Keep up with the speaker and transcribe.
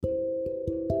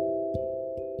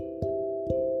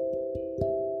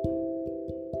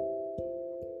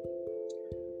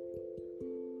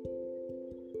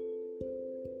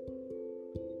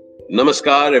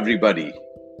Namaskar, everybody.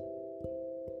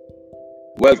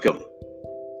 Welcome.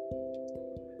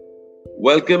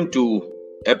 Welcome to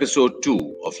episode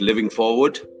 2 of Living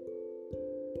Forward.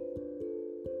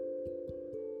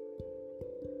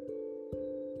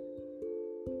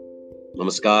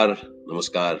 Namaskar,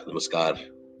 namaskar, namaskar.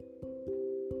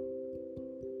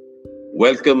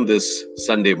 Welcome this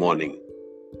Sunday morning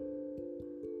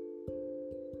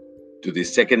to the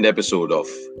second episode of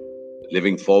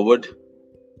Living Forward.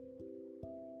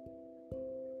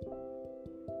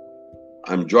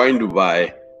 I'm joined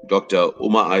by Dr.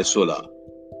 Uma Aysola,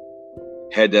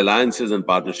 Head Alliances and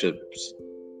Partnerships,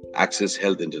 Access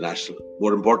Health International.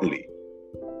 More importantly,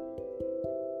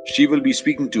 she will be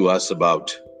speaking to us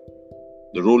about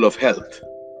the role of health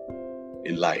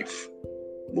in life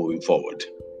moving forward.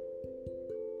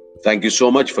 Thank you so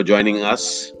much for joining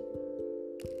us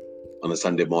on a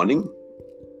Sunday morning,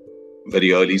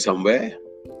 very early somewhere,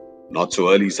 not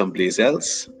so early someplace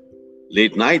else,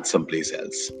 late night someplace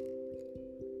else.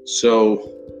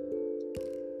 So,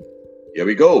 here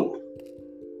we go.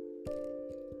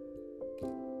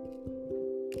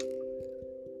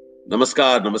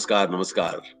 Namaskar, namaskar,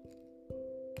 namaskar.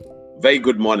 Very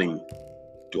good morning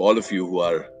to all of you who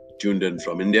are tuned in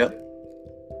from India.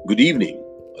 Good evening,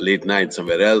 or late night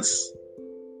somewhere else.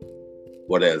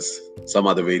 What else? Some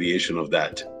other variation of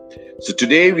that. So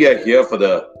today we are here for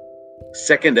the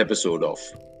second episode of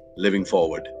Living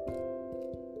Forward.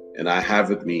 And I have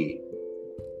with me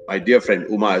my dear friend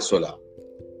Uma Aysola.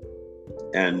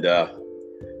 And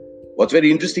what's very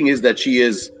interesting is that she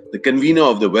is the convener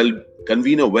of the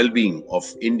well-being of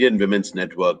Indian Women's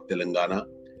Network, Telangana.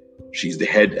 She's the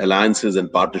head Alliances and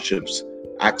Partnerships,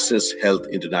 Access Health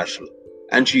International.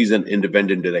 And she's an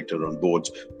independent director on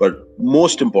boards. But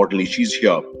most importantly, she's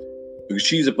here because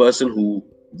she's a person who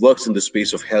works in the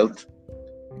space of health.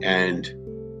 And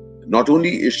not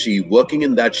only is she working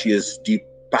in that, she has deep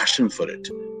passion for it.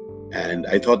 And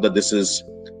I thought that this is,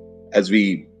 as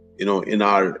we, in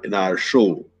our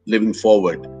show, Living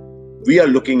Forward, we are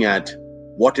looking at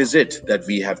what is it that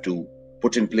we have to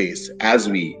put in place as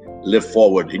we live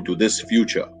forward into this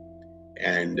future.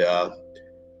 And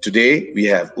today we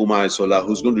have Uma Aysola,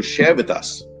 who's going to share with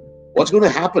us what's going to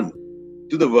happen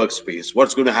to the workspace,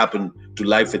 what's going to happen to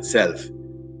life itself.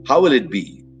 How will it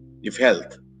be if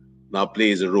health now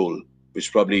plays a role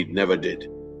which probably never did,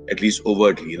 at least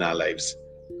overtly in our lives?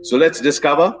 So let's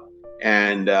discover,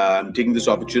 and I'm taking this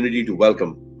opportunity to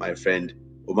welcome my friend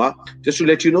Uma. Just to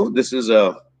let you know, this is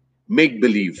a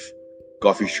make-believe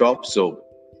coffee shop. So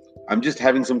I'm just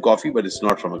having some coffee, but it's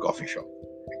not from a coffee shop.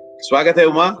 Swagat hai,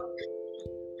 Uma.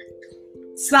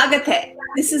 Swagat hai.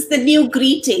 This is the new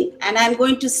greeting, and I'm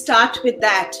going to start with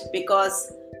that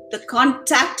because the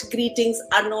contact greetings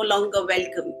are no longer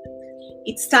welcome.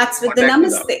 It starts with the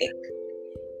namaste.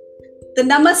 The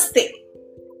namaste.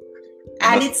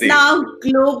 And it's now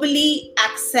globally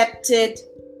accepted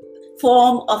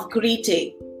form of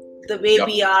greeting, the way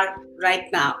we are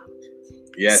right now.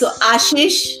 Yes. So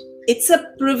Ashish, it's a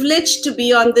privilege to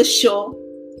be on this show.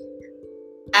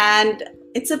 And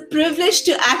it's a privilege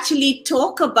to actually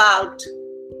talk about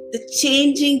the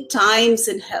changing times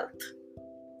in health.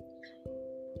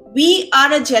 We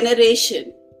are a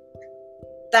generation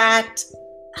that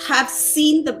have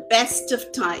seen the best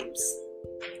of times.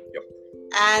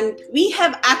 And we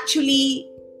have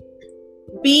actually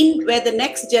been where the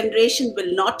next generation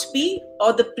will not be,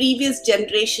 or the previous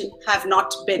generation have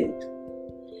not been.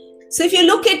 So if you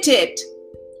look at it,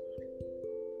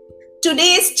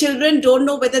 today's children don't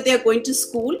know whether they're going to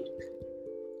school.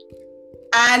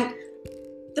 And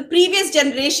the previous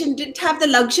generation didn't have the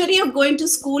luxury of going to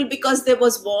school because there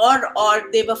was war or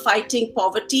they were fighting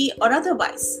poverty or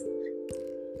otherwise.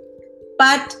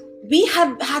 But we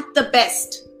have had the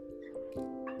best.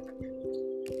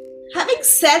 Having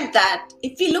said that,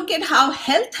 if we look at how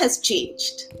health has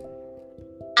changed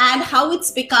and how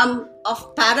it's become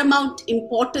of paramount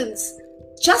importance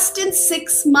just in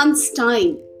 6 months'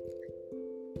 time,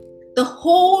 the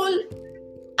whole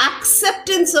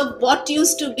acceptance of what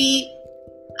used to be,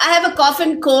 I have a cough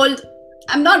and cold,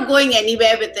 I'm not going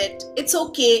anywhere with it, it's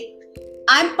okay,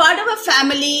 I'm part of a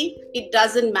family, it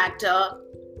doesn't matter,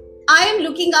 I am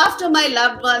looking after my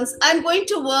loved ones, I'm going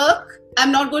to work,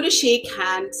 I'm not going to shake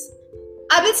hands,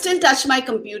 I will still touch my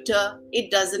computer.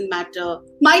 It doesn't matter.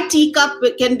 My teacup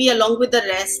can be along with the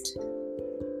rest.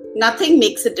 Nothing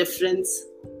makes a difference.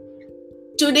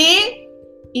 Today,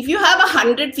 if you have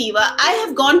 100 fever, I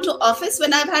have gone to office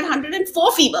when I've had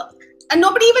 104 fever. And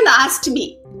nobody even asked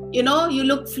me, you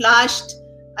look flushed.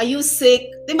 Are you sick?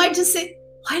 They might just say,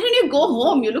 why don't you go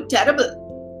home? You look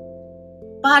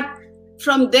terrible. But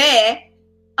from there,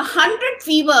 100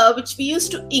 fever, which we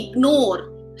used to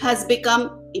ignore, has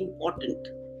become important.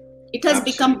 It has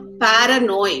become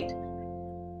paranoid.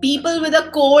 People with a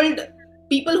cold,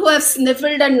 people who have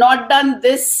sniffled and not done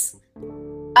this,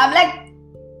 I'm like,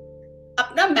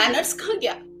 apna manners kahan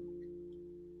gaya?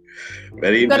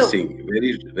 Very interesting.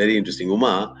 Very, very interesting.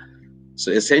 Uma,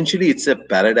 so essentially it's a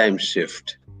paradigm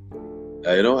shift.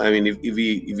 If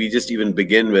we just even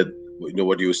begin with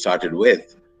what you started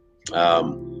with,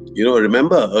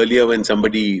 remember earlier when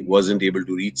somebody wasn't able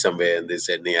to reach somewhere and they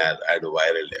said, "Nee, I had a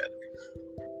viral here,"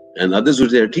 and others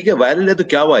would say, "ठीक है, viral है तो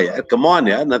क्या हुआ यार? Come on,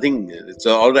 यार, nothing. It's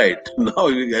all right." Now,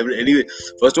 anyway,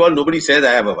 first of all, nobody says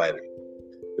I have a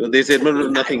viral. They said no,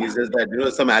 nothing. He says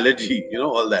that some allergy,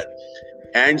 all that.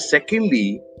 And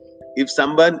secondly, if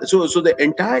someone, so the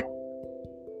entire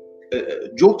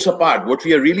jokes apart, what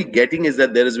we are really getting is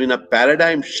that there has been a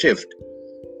paradigm shift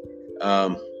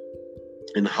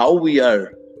in how we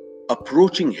are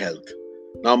approaching health.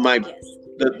 Now,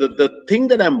 the thing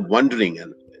that I'm wondering,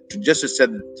 and just to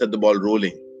set the ball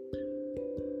rolling,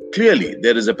 clearly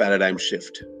there is a paradigm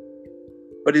shift,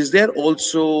 but is there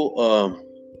also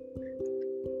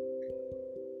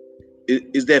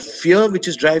is there fear which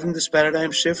is driving this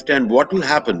paradigm shift, and what will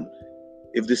happen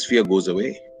if this fear goes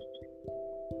away?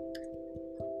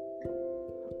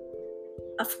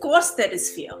 Of course there is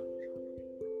fear.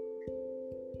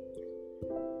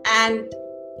 And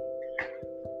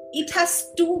it has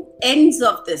two ends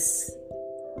of this.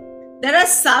 There are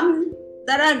some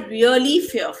that are really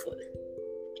fearful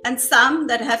and some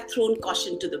that have thrown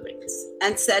caution to the winds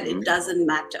and said it doesn't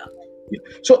matter. Yeah.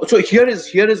 So here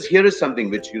is something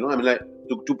which,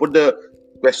 to put the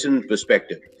question in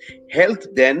perspective. Health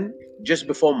then, just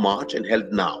before March, and health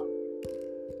now.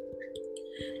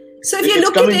 So if you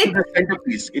look at it, the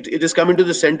centerpiece. It is coming to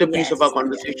the centerpiece of our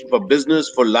conversation for business,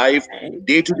 for life,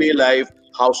 day-to-day life,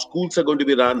 how schools are going to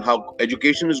be run, how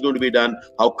education is going to be done,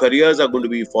 how careers are going to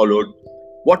be followed.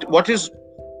 What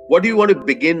do you want to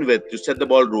begin with to set the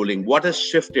ball rolling? What has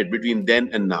shifted between then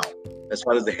and now as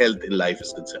far as the health in life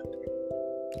is concerned?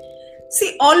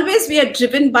 See, always we are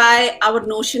driven by our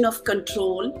notion of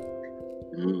control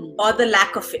or the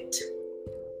lack of it.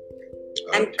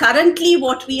 And currently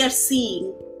what we are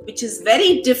seeing, which is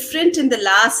very different in the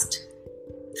last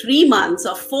 3 months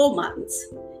or 4 months,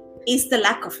 is the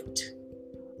lack of it.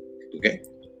 Okay.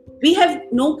 We have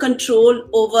no control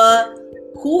over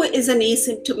who is an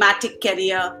asymptomatic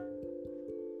carrier.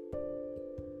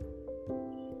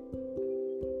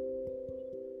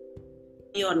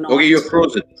 Or not. Okay, you're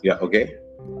frozen. Yeah, okay.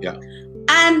 Yeah.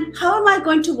 And how am I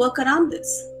going to work around this?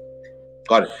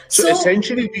 Got it. So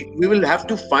essentially, we will have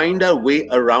to find our way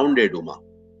around it, Uma.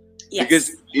 Yes. Because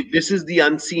this is the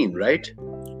unseen, right?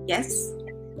 Yes.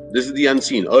 This is the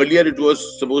unseen. Earlier, it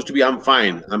was supposed to be, I'm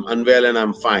fine. I'm unwell and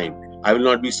I'm fine. I will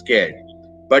not be scared.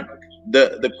 But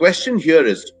the question here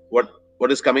is, what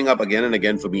is coming up again and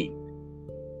again for me?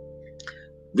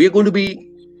 We are going to be,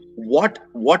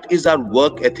 what is our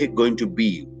work ethic going to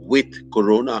be with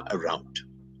Corona around?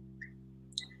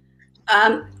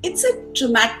 It's a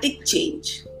dramatic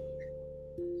change.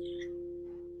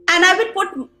 And I will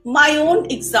put my own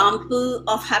example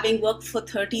of having worked for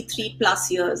 33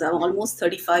 plus years. I'm almost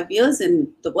 35 years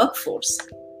in the workforce.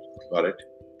 Got it.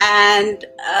 And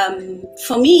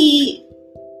for me,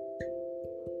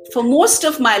 for most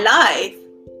of my life,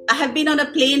 I have been on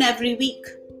a plane every week.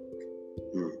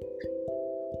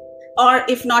 Or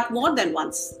if not more than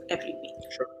once every week.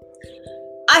 Sure.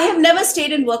 I have never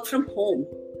stayed and worked from home.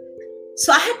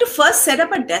 So I had to first set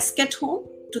up a desk at home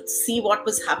to see what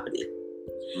was happening.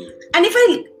 And if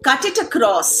I cut it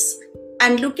across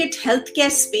and look at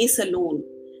healthcare space alone,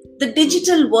 the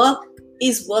digital work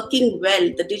is working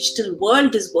well. The digital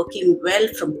world is working well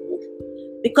from home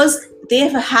because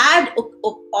they've had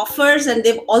offers and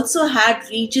they've also had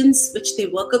regions which they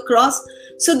work across.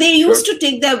 So they used to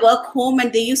take their work home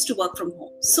and they used to work from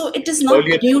home. So it is not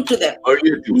new to them.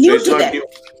 New to them.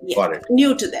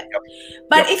 New to them. Yep.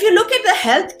 But if you look at the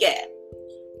healthcare,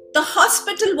 the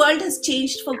hospital world has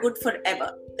changed for good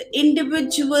forever. The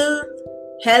individual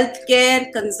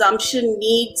healthcare consumption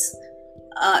needs,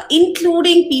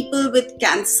 including people with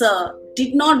cancer,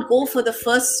 did not go for the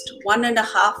first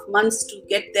 1.5 months to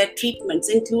get their treatments,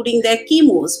 including their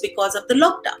chemos because of the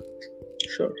lockdown.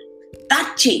 Sure.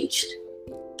 That changed.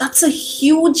 That's a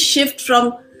huge shift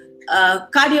from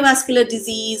cardiovascular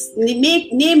disease,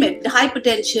 name it,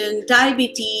 hypertension,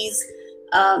 diabetes,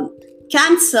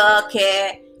 cancer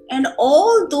care, And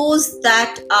all those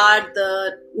that are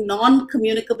the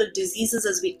non-communicable diseases,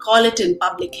 as we call it in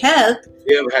public health,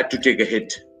 they have had to take a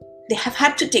hit. They have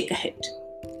had to take a hit.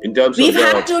 In terms we've of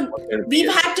had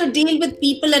to deal with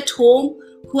people at home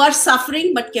who are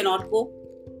suffering but cannot go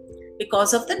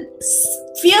because of the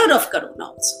fear of corona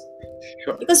also.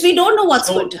 Sure. Because we don't know what's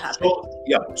going to happen.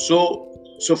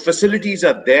 So facilities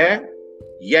are there,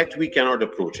 yet we cannot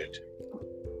approach it.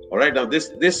 All right. Now this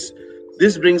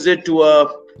brings it to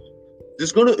this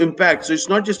is going to impact. So it's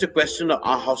not just a question of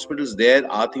are hospitals there,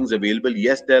 are things available?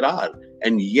 Yes, there are,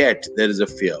 and yet there is a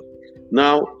fear.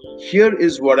 Now here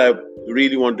is what I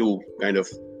really want to kind of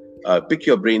pick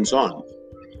your brains on.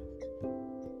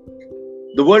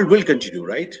 The world will continue,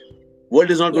 right? World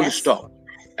is not going to stop,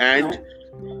 and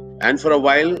for a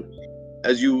while,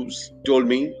 as you told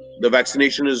me, the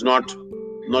vaccination is not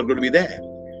going to be there.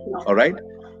 No. All right.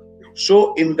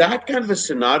 So in that kind of a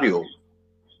scenario,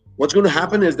 what's going to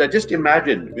happen is that just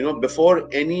imagine, before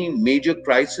any major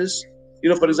crisis,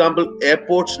 for example,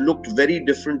 airports looked very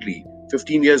differently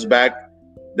 15 years back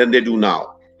than they do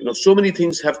now. So many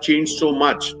things have changed so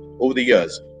much over the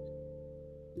years.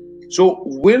 So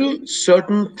will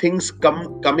certain things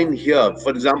come in here?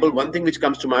 For example, one thing which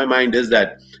comes to my mind is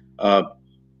that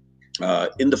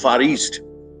in the Far East,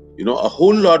 a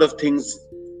whole lot of things,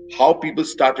 how people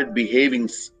started behaving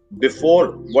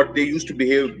before, what they used to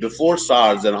behave before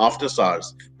SARS and after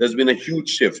SARS, there's been a huge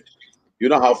shift.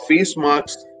 How face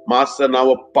masks are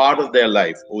now a part of their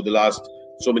life over the last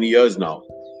so many years now.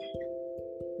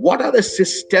 What are the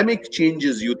systemic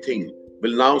changes you think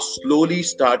will now slowly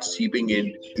start seeping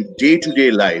in to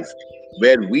day-to-day life,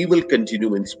 where we will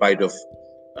continue in spite of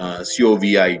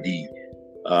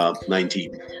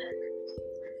COVID-19?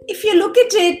 If you look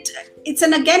at it, it's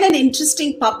again an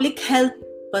interesting public health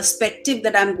perspective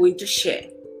that I'm going to share.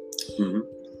 Mm-hmm.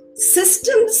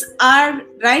 Systems are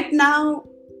right now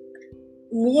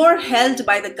more held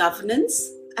by the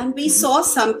governance, and we saw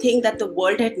something that the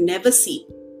world had never seen.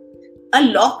 A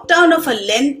lockdown of a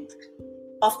length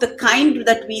of the kind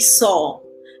that we saw,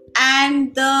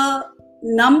 and the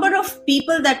number of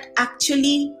people that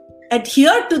actually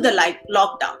adhere to the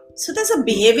lockdown. So there's a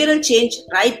behavioral change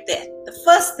right there. The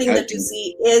first thing that you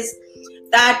see is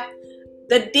that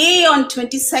the day on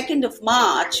 22nd of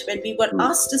March, when we were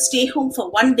asked to stay home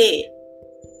for one day,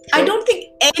 I don't think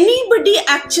anybody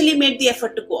actually made the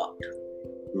effort to go out.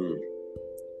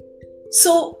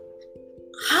 So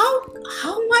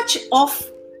how much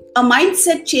of a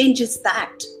mindset change is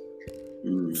that?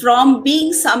 From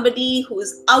being somebody who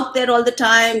is out there all the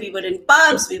time, we were in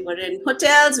pubs, we were in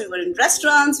hotels, we were in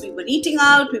restaurants, we were eating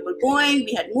out, we were going,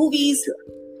 we had movies.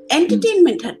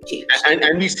 Entertainment had changed.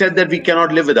 And we said that we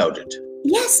cannot live without it.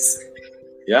 Yes.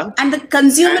 Yeah. And the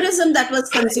consumerism that was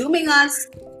consuming us.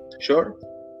 Sure.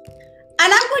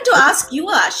 And I'm going to ask you,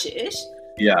 Ashish.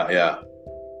 Yeah.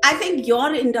 I think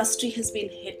your industry has been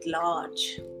hit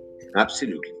large.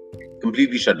 Absolutely.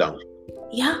 Completely shut down.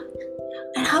 Yeah.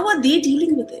 And how are they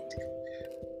dealing with it?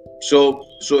 So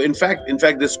in fact,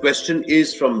 this question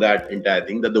is from that entire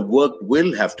thing, that the work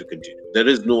will have to continue. There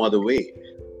is no other way.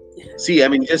 Yeah. See, I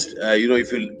mean, just,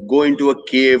 if you go into a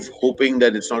cave hoping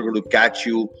that it's not going to catch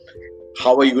you,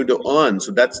 how are you going to earn?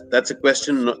 So that's a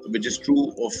question which is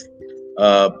true of,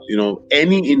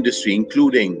 any industry,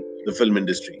 including the film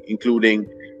industry, including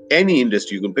any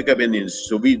industry. You can pick up any industry.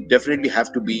 So we definitely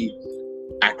have to be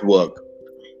at work.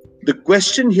 The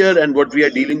question here, and what we are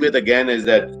dealing with again, is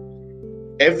that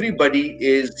everybody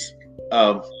is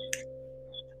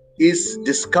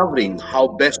discovering how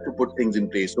best to put things in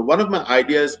place. So one of my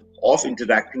ideas of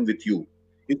interacting with you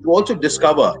is to also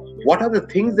discover what are the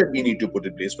things that we need to put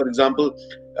in place. For example,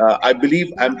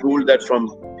 I'm told that from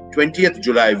 20th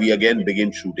July, we again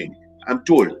begin shooting. I'm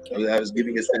told. I was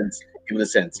giving a sense.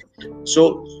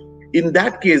 So in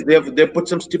that case, they put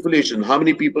some stipulation, how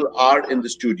many people are in the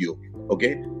studio,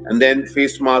 okay? And then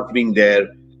face mask being there,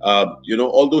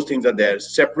 all those things are there.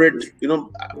 Separate,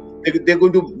 they're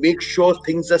going to make sure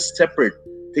things are separate,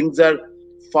 things are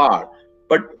far.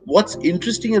 But what's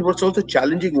interesting and what's also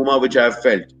challenging, Uma, which I have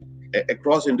felt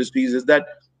across industries, is that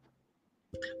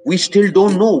we still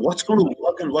don't know what's going to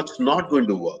work and what's not going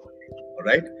to work, all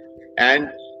right? And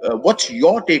what's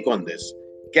your take on this?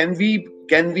 Can we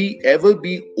ever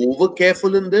be over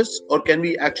careful in this, or can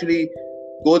we actually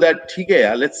go that,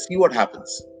 let's see what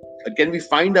happens? Can we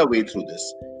find our way through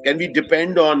this? Can we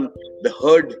depend on the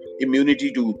herd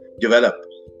immunity to develop?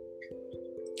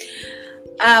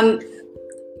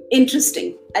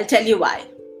 Interesting. I'll tell you why.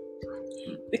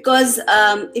 Because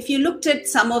if you looked at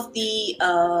some of the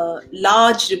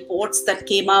large reports that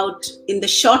came out in the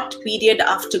short period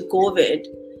after COVID,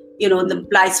 the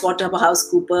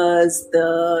PricewaterhouseCoopers,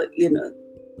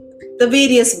 the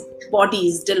various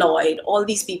bodies, Deloitte, all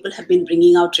these people have been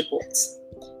bringing out reports,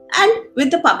 and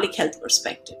with the public health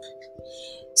perspective.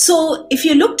 So if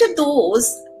you looked at those,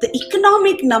 the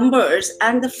economic numbers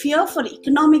and the fear for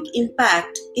economic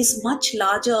impact is much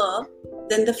larger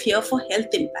than the fear for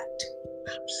health impact.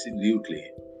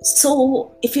 Absolutely.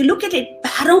 So if you look at it,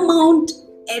 paramount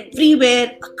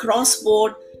everywhere across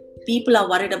board, people are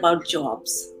worried about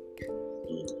jobs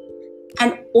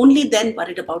and only then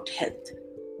worried about health.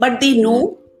 But they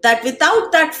know that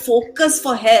without that focus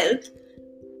for health,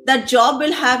 that job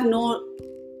will have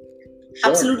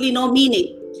absolutely no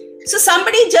meaning. So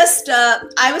somebody just,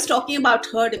 I was talking about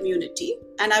herd immunity,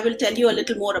 and I will tell you a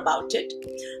little more about it.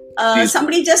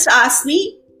 Somebody just asked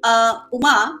me,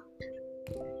 Uma,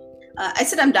 I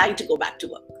said, I'm dying to go back to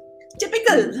work.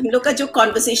 Typical, हम लोग का जो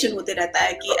conversation होते रहता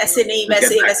है कि ऐसे नहीं,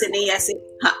 वैसे नहीं, ऐसे,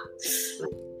 हाँ.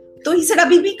 तो he said,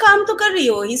 अभी भी काम तो कर रही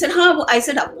हो? He said, हाँ. I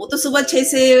said, अब वो तो सुबह 6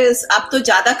 से, आप तो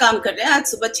ज्यादा काम कर रहे हैं. आज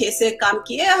सुबह 6 से काम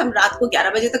किए, हम रात को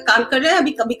 11 बजे तक काम कर रहे हैं.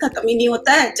 अभी कभी खत्म ही नहीं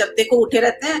होता है. जब देखो उठे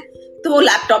रहते हैं, तो वो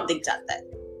लैपटॉप दिख जाता है.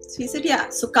 So he said, yeah.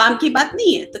 So काम की बात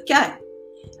नहीं है, तो क्या है?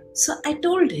 So I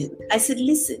told him, I said,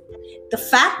 listen, the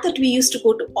fact that we used to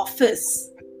go to office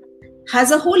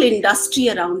has a whole industry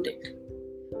around it.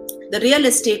 The real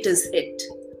estate is hit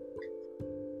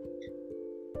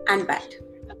and bad.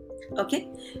 Okay?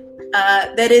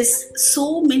 There is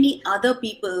so many other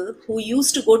people who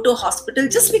used to go to a hospital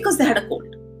just because they had a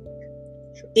cold.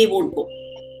 They won't go.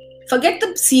 Forget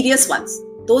the serious ones.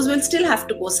 Those will still have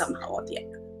to go somehow or the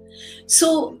other.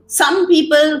 So some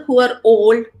people who are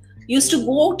old used to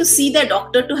go to see their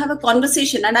doctor to have a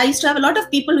conversation. And I used to have a lot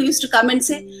of people who used to come and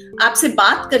say, "Aapse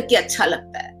baat karke acha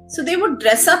lagta hai." So they would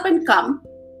dress up and come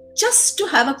just to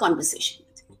have a conversation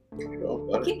with me.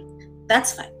 Okay,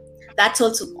 that's fine. That's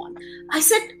also gone. I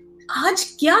said, "Aaj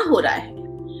kya ho raha hai?"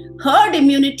 Herd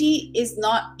immunity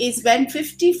is when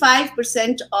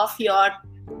 55% of your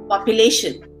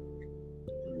population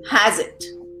has it.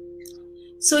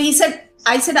 So he said,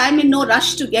 I said, I'm in no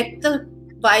rush to get the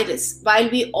virus. While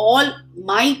we all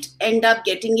might end up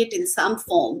getting it in some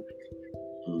form,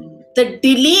 the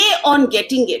delay on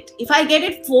getting it, if I get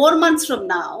it 4 months from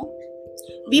now,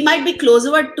 we might be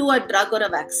closer to a drug or a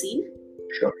vaccine.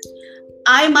 Sure.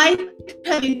 I might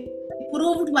have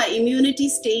improved my immunity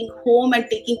staying home and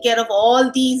taking care of all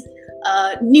these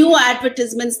new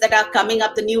advertisements that are coming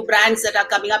up, the new brands that are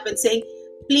coming up and saying,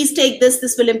 please take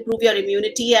this will improve your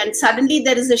immunity. And suddenly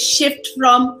there is a shift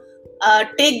from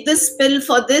take this pill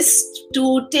for this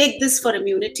to take this for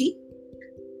immunity.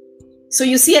 So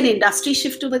you see an industry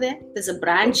shift over there. There's a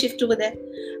brand shift over there.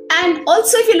 And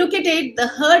also if you look at it, the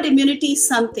herd immunity is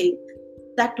something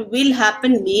that will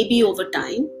happen maybe over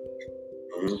time.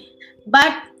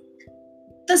 But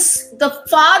the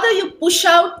farther you push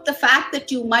out the fact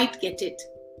that you might get it,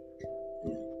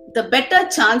 the better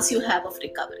chance you have of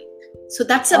recovery. So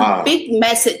that's a big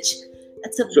message.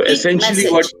 That's a big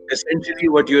essentially message. Essentially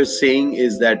what you're saying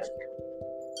is that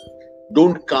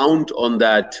don't count on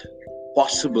that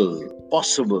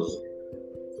possible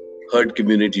herd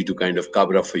community to kind of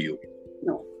cover up for you.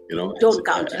 No, don't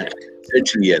count on it.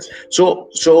 Essentially, yes. So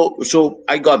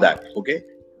I got that. Okay.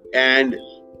 And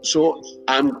so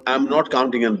I'm not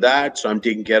counting on that. So I'm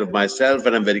taking care of myself,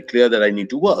 and I'm very clear that I need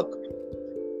to work.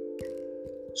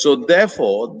 So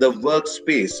therefore, the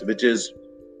workspace, which is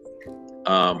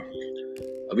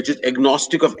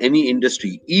agnostic of any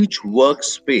industry, each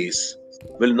workspace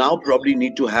will now probably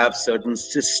need to have certain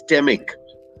systemic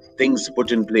things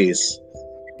put in place.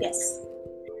 Yes.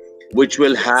 Which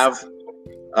will have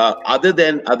other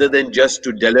than just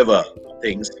to deliver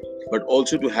things, but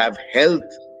also to have health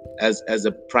as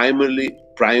a prime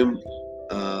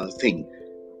thing.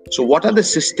 So what are the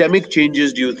systemic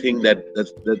changes do you think that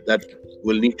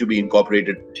will need to be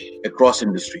incorporated across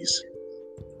industries?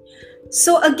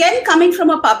 So again, coming from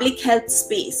a public health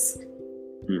space,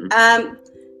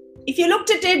 if you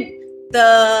looked at it,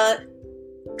 the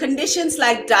conditions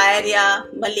like diarrhea,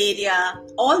 malaria,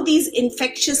 all these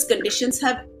infectious conditions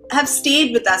have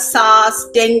stayed with us. SARS,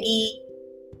 dengue,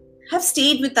 have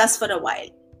stayed with us for a while.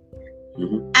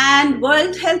 And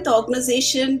World Health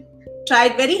Organization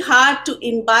tried very hard to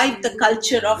imbibe the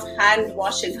culture of hand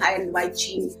wash and hand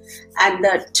hygiene and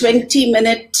the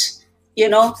 20-minute,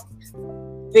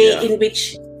 way in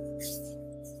which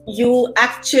you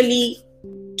actually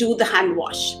do the hand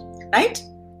wash, right?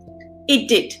 It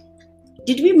did.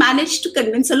 Did we manage to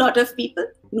convince a lot of people?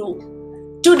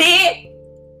 No. Today,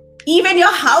 even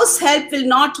your house help will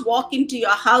not walk into your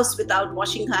house without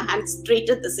washing her hands straight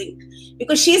at the sink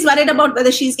because she's worried about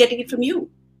whether she's getting it from you.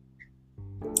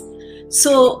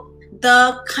 So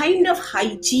the kind of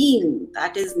hygiene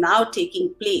that is now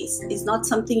taking place is not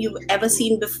something you've ever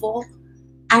seen before,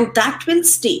 and that will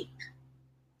stay.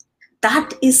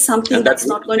 That is something And that that's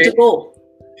will not going stay. to go.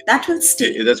 That will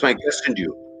stay. That's my question to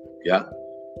you. Yeah,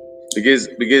 because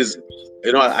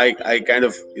I kind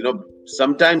of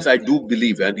sometimes I do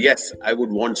believe, and yes, I would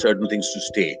want certain things to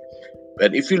stay.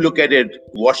 But if you look at it,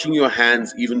 washing your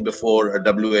hands even before a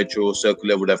WHO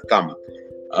circular would have come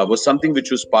was something which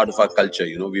was part of our culture.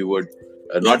 We would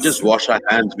not just Yes. wash our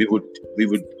hands; we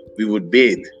would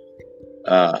bathe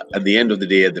at the end of the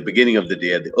day, at the beginning of the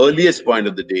day, at the earliest point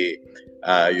of the day.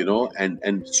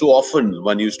 And so often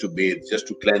one used to bathe just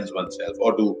to cleanse oneself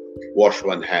or to wash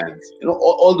one's hands.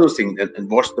 All those things, and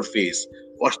wash the face,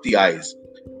 wash the eyes.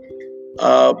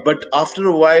 But after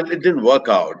a while, it didn't work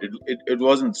out. It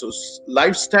wasn't so.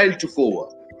 Lifestyle took over.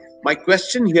 My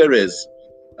question here is,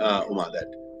 Uma, that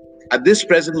at this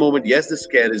present moment, yes, the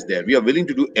scare is there. We are willing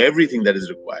to do everything that is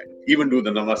required, even do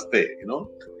the namaste,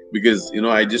 because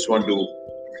I just want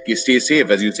to stay safe.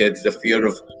 As you said, the fear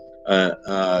of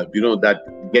that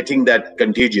getting that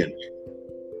contagion.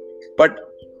 But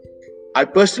I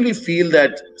personally feel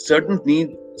that certain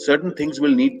things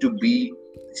will need to be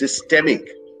systemic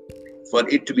for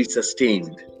it to be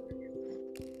sustained.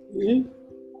 Mhm.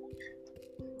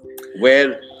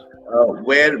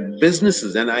 Where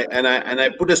businesses, and I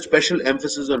put a special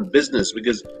emphasis on business,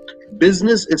 because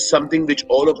business is something which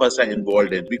all of us are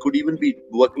involved in. We could even be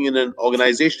working in an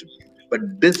organization,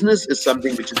 but business is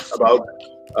something which is about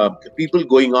people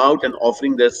going out and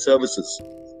offering their services.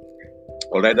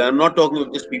 All right, I'm not talking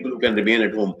of just people who can remain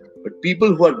at home, but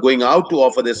people who are going out to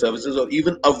offer their services or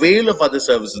even avail of other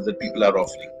services that people are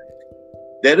offering.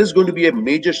 There is going to be a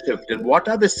major shift. And what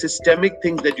are the systemic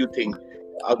things that you think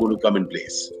are going to come in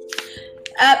place?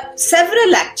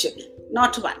 Several, actually,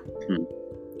 not one.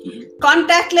 Mm-hmm.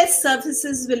 Contactless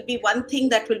services will be one thing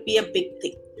that will be a big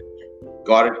thing.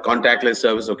 Got it. Contactless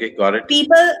service. Okay, got it.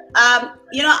 People,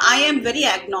 I am very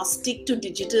agnostic to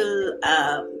digital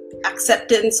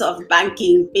acceptance of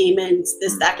banking, payments,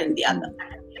 this, that, and the other.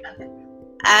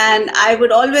 And I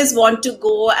would always want to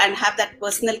go and have that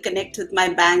personal connect with my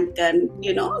bank and,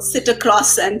 sit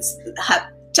across and have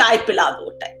chai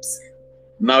pilado types.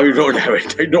 Now you don't have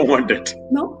it. I don't want it.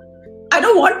 No, I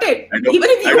don't want it. Even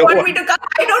if you want me to come,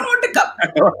 I don't want to come.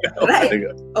 Right?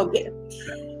 Okay.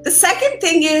 The second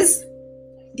thing is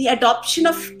the adoption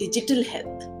of digital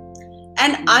health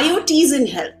and IoTs in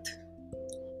health.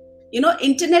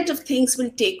 Internet of Things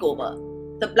will take over.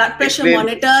 The blood pressure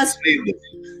monitors.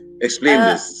 Explain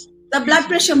this. The blood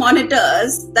pressure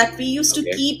monitors that we used to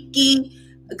keep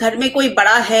कि घर में कोई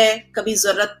बड़ा है कभी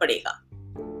जरूरत पड़ेगा.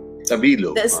 सभी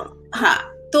लोग. हाँ.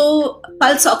 तो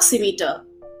pulse oximeter.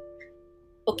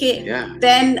 Okay. Yeah.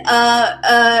 Then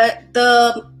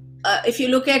if you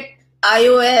look at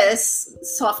iOS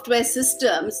software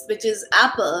systems, which is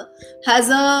Apple, has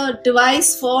a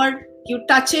device for you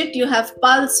touch it, you have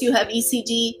pulse, you have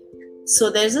ECG. So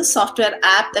there's a software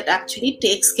app that actually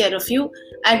takes care of you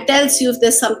and tells you if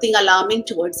there's something alarming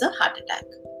towards a heart attack.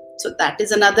 So that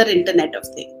is another Internet of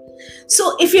Things.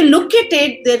 So if you look at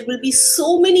it, there will be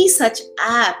so many such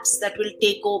apps that will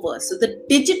take over. So the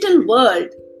digital world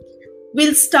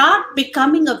will start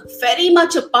becoming very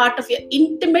much a part of your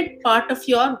intimate part of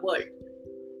your world.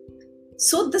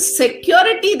 So the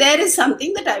security there is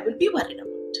something that I will be worried about.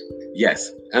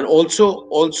 Yes, and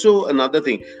also another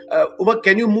thing. Uma,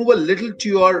 can you move a little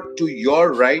to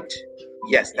your right?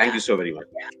 Yes, thank you so very much.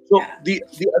 So the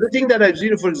other thing that I've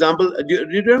seen, for example, do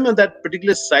you remember that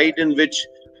particular site in which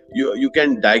you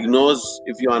can diagnose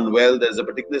if you're unwell? There's a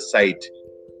particular site.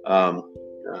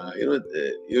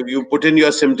 You put in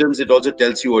your symptoms, it also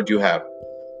tells you what you have.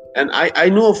 And I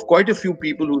know of quite a few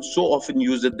people who so often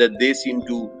use it that they seem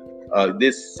to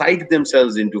they psych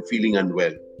themselves into feeling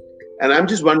unwell. And I'm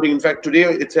just wondering, in fact, today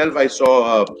itself I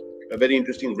saw a very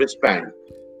interesting wristband.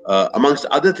 Amongst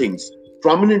other things,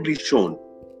 prominently shown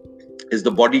is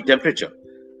the body temperature.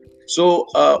 So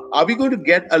are we going to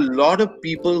get a lot of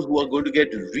people who are going to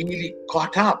get really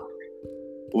caught up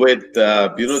with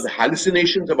the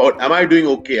hallucinations about, am I doing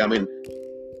okay? I mean,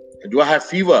 do I have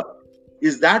fever?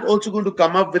 Is that also going to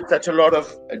come up with such a lot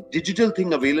of digital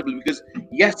thing available? Because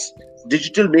yes,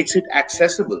 digital makes it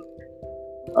accessible.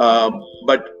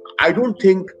 But I don't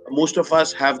think most of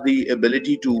us have the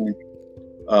ability to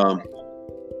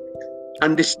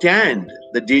understand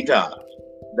the data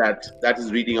that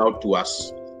is reading out to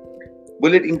us.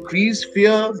 Will it increase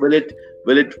fear? Will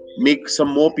it make some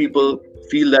more people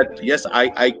feel that yes,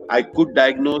 I could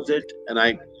diagnose it and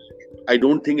I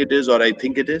don't think it is, or I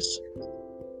think it is?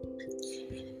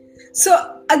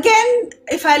 So again,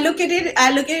 if I look at it,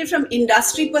 I look at it from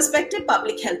industry perspective,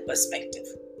 public health perspective.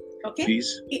 Okay.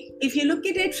 Please. If you look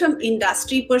at it from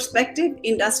industry perspective,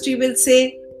 industry will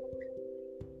say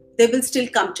they will still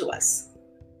come to us.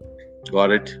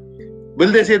 Got it.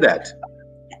 Will they say that?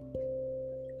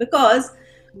 Because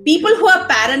people who are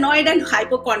paranoid and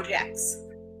hypochondriacs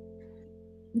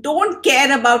don't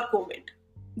care about COVID.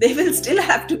 They will still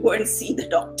have to go and see the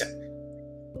doctor.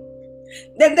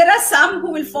 Then there are some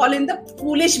who will fall in the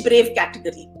foolish brave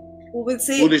category, who will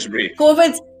say, foolish brave.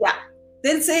 COVID, yeah.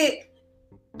 They'll say,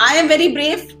 I am very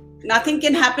brave. Nothing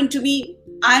can happen to me.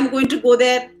 I'm going to go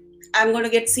there. I'm going to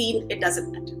get seen. It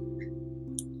doesn't matter.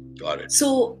 Got it.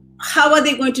 So how are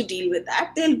they going to deal with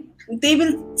that? They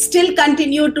will still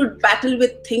continue to battle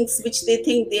with things which they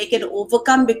think they can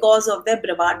overcome because of their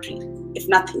bravado, if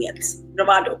nothing else.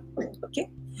 Bravado. Okay.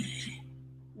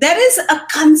 There is a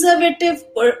conservative,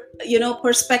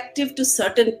 perspective to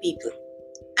certain people,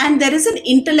 and there is an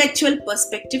intellectual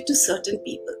perspective to certain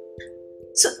people.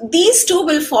 So these two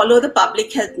will follow the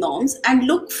public health norms and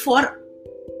look for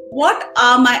what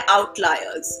are my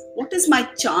outliers, what is my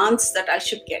chance that I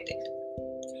should get it.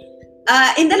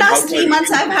 In the last 3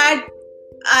 months, I've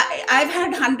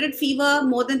had 100 fever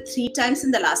more than 3 times in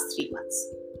the last 3 months.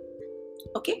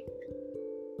 Okay.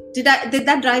 Did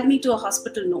that drive me to a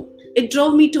hospital? No. It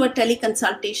drove me to a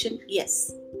teleconsultation?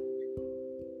 Yes.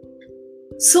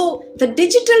 So the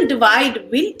digital divide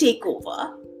will take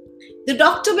over. The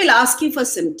doctor will ask you for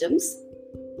symptoms.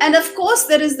 And of course,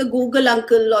 there is the Google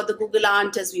uncle or the Google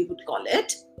aunt, as we would call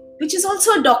it, which is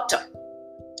also a doctor.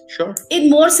 Sure. In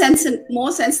more sense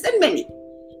than many.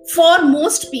 For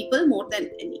most people, more than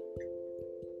any.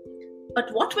 But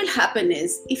what will happen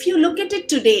is, if you look at it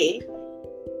today,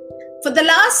 for the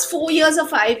last 4 years or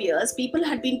 5 years, people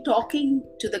had been talking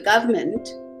to the government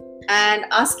and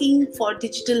asking for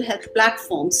digital health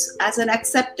platforms as an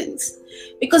acceptance,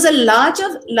 because a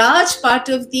large part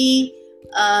of the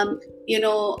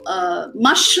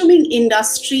mushrooming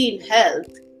industry in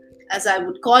health, as I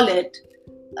would call it,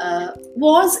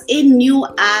 was in new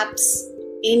apps,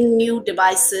 in new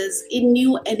devices, in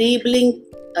new enabling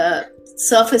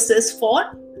surfaces for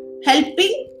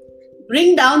helping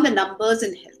bring down the numbers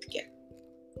in healthcare.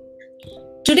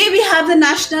 Today we have the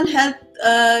National Health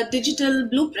Digital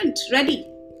Blueprint ready,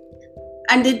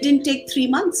 and it didn't take 3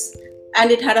 months,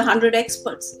 and it had 100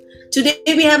 experts. Today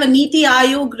we have a Niti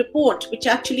Aayog report which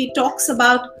actually talks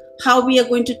about how we are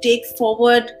going to take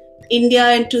forward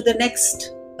India into the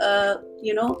next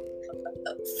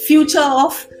future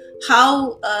of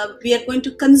how we are going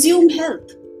to consume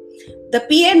health. The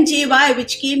PMJY,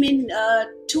 which came in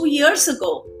 2 years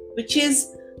ago, which is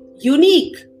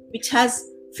unique, which has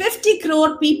 50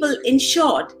 crore people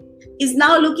insured, is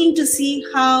now looking to see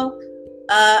how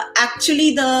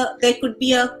actually there could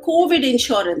be a COVID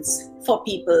insurance for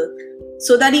people,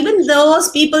 so that even those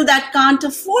people that can't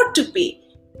afford to pay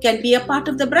can be a part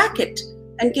of the bracket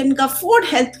and can afford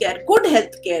good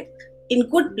healthcare in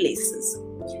good places.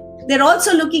 They're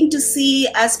also looking to see,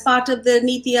 as part of the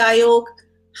Niti Aayog,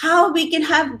 how we can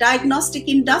have diagnostic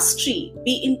industry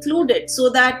be included so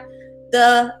that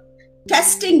the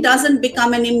testing doesn't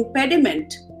become an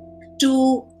impediment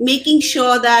to making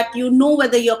sure that you know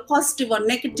whether you're positive or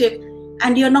negative,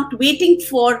 and you're not waiting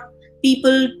for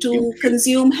people to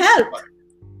consume help.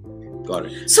 Got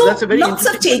it. So that's a very lots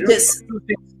of changes.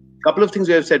 Couple of things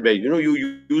you have said, where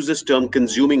you use this term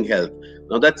consuming health.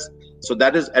 Now that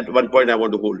is at one point I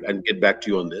want to hold and get back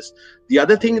to you on this. The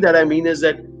other thing that I mean is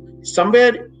that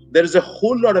somewhere there is a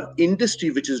whole lot of industry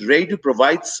which is ready to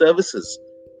provide services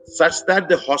such that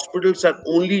the hospitals are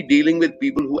only dealing with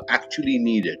people who actually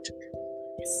need it.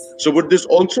 So would this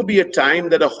also be a time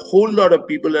that a whole lot of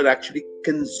people are actually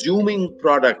consuming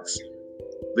products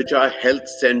which are health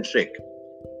centric?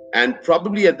 And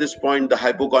probably at this point, the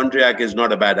hypochondriac is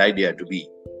not a bad idea to be,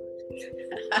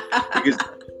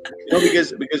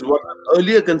 because what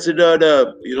earlier considered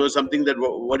something that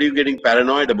what are you getting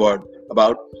paranoid about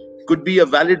could be a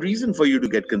valid reason for you to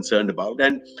get concerned about.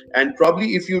 And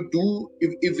probably if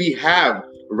we have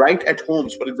right at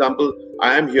homes, for example,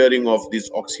 I am hearing of these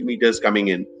oximeters coming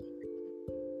in.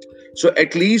 So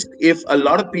at least if a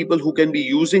lot of people who can be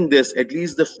using this, at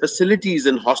least the facilities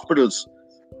in hospitals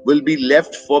will be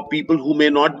left for people who may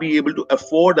not be able to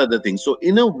afford other things. So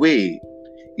in a way,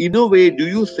 do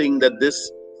you think that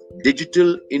this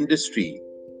digital industry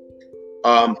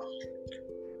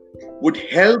would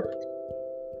help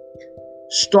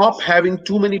stop having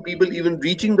too many people even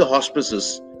reaching the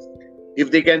hospices if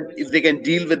they can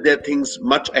deal with their things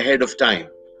much ahead of time?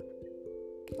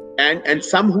 And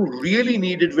some who really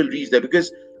need it will reach there,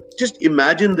 because just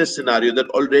imagine this scenario that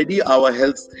already our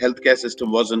healthcare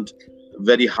system wasn't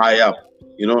very high up,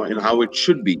 in how it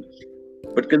should be.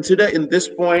 But consider in this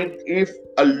point, if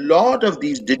a lot of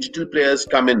these digital players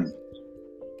come in,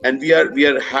 and we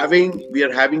are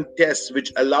having tests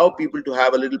which allow people to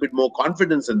have a little bit more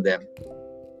confidence in them,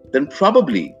 then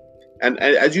probably, and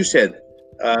as you said,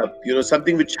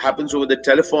 something which happens over the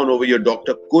telephone over your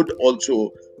doctor could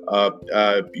also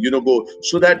go,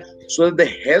 so that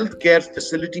the healthcare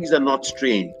facilities are not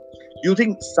strained. Do you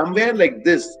think somewhere like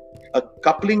this a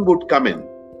coupling would come in,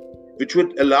 which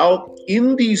would allow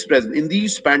in these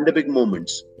pandemic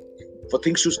moments for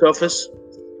things to surface?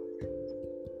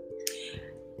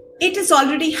 It is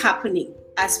already happening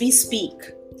as we speak.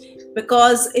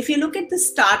 Because if you look at the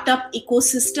startup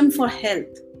ecosystem for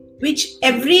health, which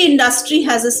every industry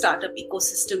has a startup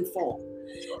ecosystem for,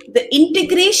 the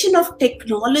integration of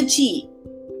technology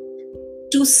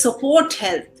to support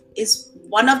health is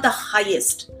one of the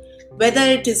highest, whether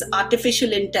it is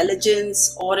artificial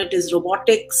intelligence or it is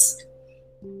robotics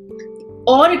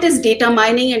or it is data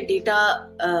mining and data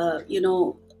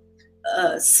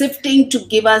sifting to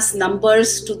give us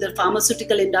numbers to the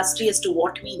pharmaceutical industry as to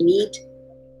what we need.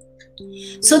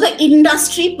 So the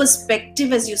industry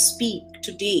perspective as you speak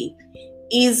today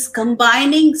is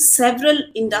combining several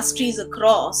industries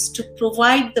across to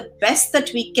provide the best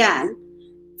that we can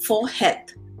for health.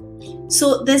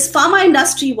 So there's pharma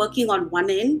industry working on one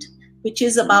end, which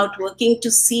is about working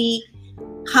to see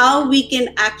how we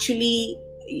can actually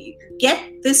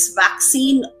get this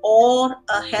vaccine or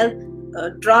a health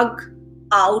drug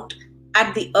out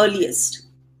at the earliest.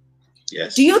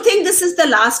 Yes. Do you think this is the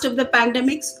last of the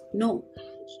pandemics? No.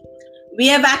 We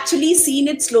have actually seen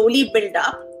it slowly build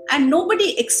up, and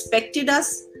nobody expected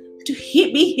us to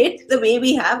be hit the way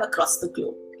we have across the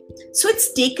globe. So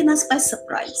it's taken us by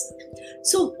surprise.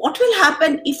 So what will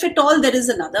happen if at all there is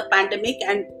another pandemic,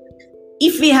 and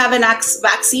if we have an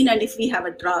vaccine and if we have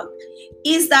a drug,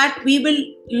 is that we will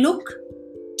look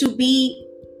to be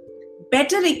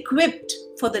better equipped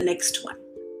for the next one.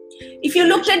 If you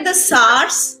looked at the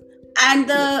SARS and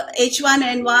the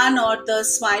H1N1 or the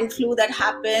swine flu that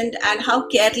happened and how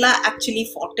Kerala actually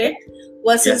fought it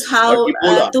versus how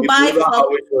Dubai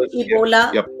fought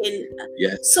Ebola.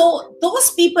 Yep. So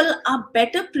those people are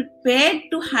better prepared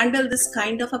to handle this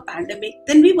kind of a pandemic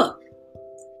than we were,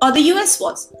 or the US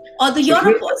was, or the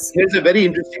Europe was. Here's a very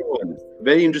interesting one.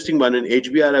 Very interesting one. In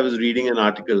HBR, I was reading an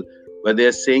article where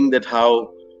they're saying that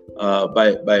how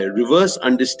by reverse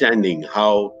understanding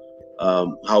how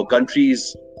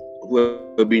countries who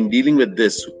have been dealing with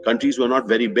this, countries who are not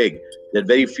very big, they had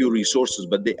very few resources,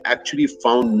 but they actually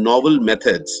found novel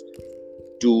methods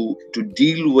to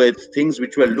deal with things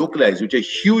which were localized, which are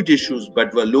huge issues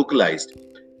but were localized.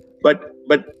 But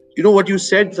what you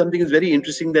said, something is very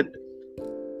interesting, that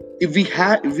if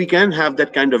we can have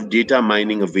that kind of data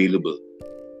mining available.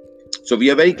 So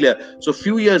we are very clear. So a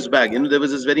few years back, there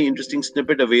was this very interesting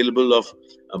snippet available of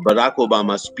Barack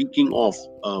Obama speaking of,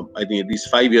 I think at least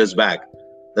 5 years back,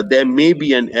 that there may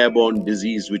be an airborne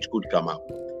disease which could come up.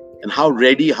 And how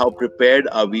prepared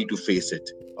are we to face it?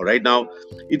 All right. Now,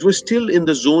 it was still in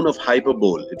the zone of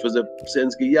hyperbole. It was a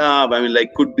sense,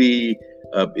 could be,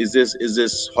 is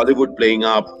this Hollywood playing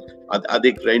up? Are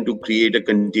they trying to create a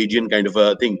contagion kind of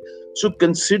a thing? So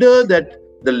consider that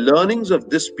the learnings of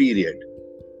this period,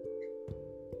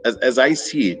 as I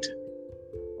see it,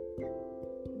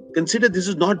 consider this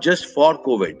is not just for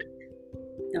COVID.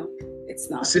 No,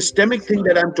 it's not. The systemic thing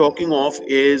that I'm talking of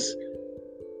is,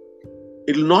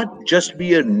 it'll not just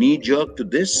be a knee jerk to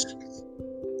this,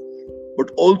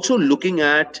 but also looking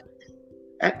at,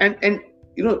 and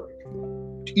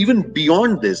even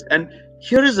beyond this. And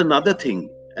here is another thing,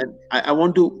 and I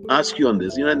want to ask you on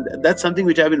this, and that's something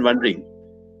which I've been wondering.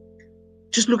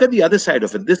 Just look at the other side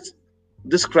of it.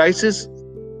 This crisis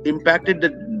impacted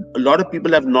that a lot of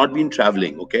people have not been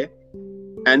traveling, okay?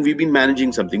 And we've been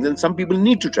managing something. Then some people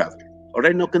need to travel. All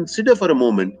right, now consider for a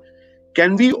moment,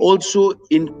 can we also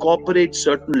incorporate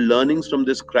certain learnings from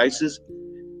this crisis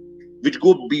which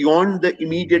go beyond the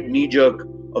immediate knee-jerk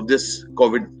of this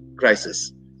COVID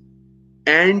crisis,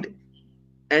 and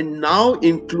now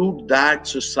include that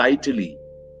societally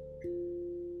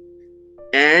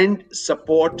and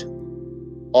support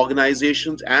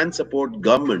organizations and support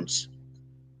governments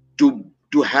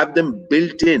to have them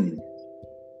built in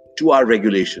to our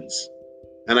regulations?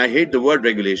 And I hate the word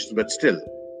regulations, but still,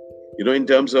 in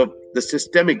terms of the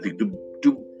systemic thing,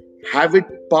 to have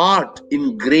it part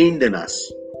ingrained in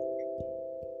us.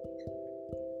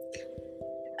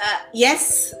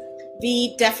 Yes,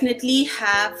 we definitely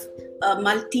have a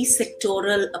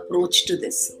multi-sectoral approach to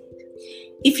this.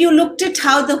 If you looked at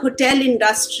how the hotel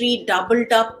industry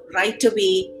doubled up right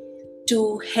away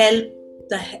to help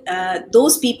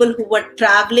those people who were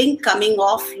traveling, coming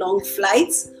off long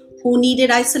flights, who needed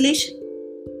isolation,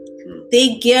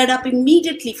 they geared up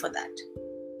immediately for that.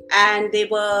 And they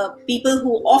were people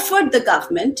who offered the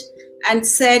government and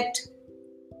said,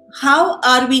 how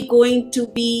are we going to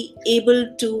be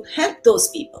able to help those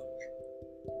people?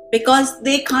 Because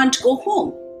they can't go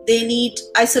home. They need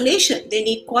isolation. They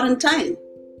need quarantine.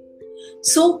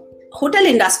 So hotel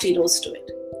industry rose to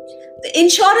it. The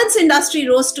insurance industry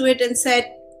rose to it and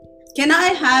said, can I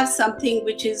have something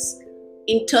which is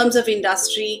in terms of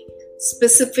industry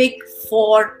specific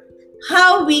for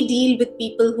how we deal with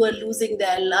people who are losing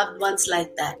their loved ones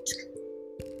like that?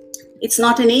 It's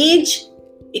not an age.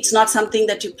 It's not something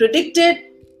that you predicted,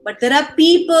 but there are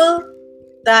people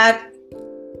that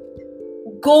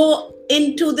go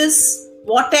into this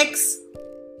vortex.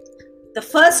 The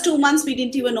first 2 months, we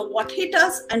didn't even know what hit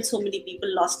us, and so many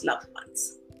people lost loved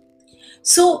ones.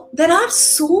 So there are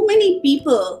so many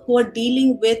people who are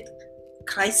dealing with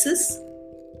crisis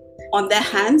on their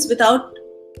hands without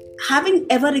having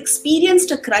ever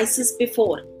experienced a crisis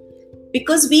before,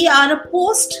 because we are a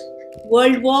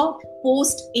post-World War,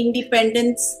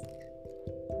 post-independence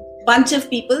bunch of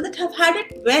people that have had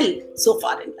it well so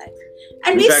far in life.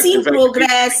 And we've seen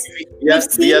progress. We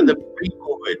are the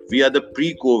pre-COVID. We are the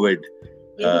pre-COVID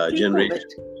generation.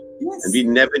 Yes. And we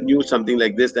never knew something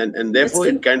like this. And therefore,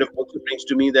 it kind of also brings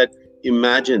to me that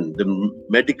imagine the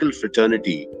medical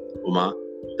fraternity, Uma,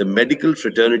 the medical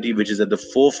fraternity which is at the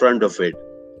forefront of it.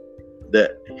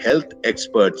 The health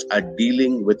experts are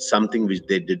dealing with something which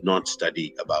they did not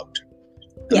study about.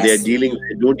 And yes. they are dealing,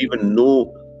 they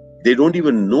don't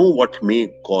even know what may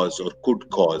cause or could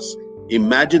cause.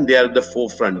 Imagine they are at the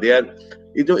forefront. They are,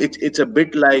 it's a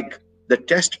bit like the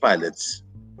test pilots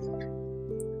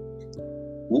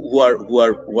who are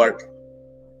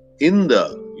in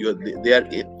they are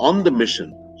on the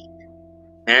mission,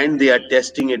 and they are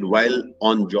testing it while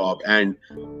on job. And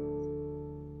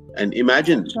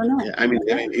imagine, I mean,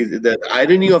 the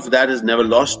irony of that is never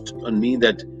lost on me,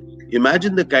 that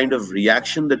imagine the kind of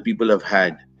reaction that people have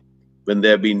had when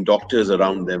there have been doctors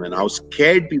around them, and how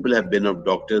scared people have been of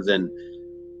doctors. And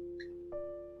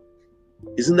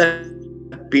isn't that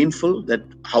painful, that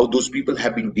how those people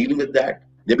have been dealing with that?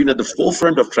 They've been at the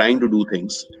forefront of trying to do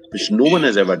things which no one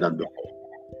has ever done before,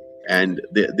 and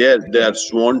they are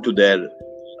sworn to their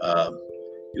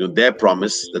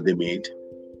promise that they made.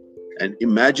 And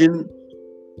imagine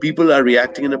people are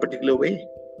reacting in a particular way.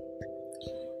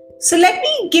 So let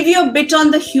me give you a bit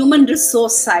on the human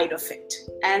resource side of it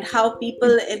and how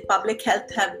people in public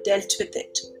health have dealt with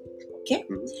it. Okay.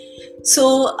 Mm-hmm.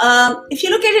 So if you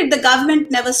look at it, the government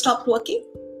never stopped working.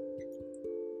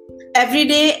 Every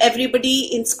day,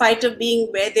 everybody, in spite of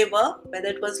being where they were, whether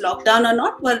it was lockdown or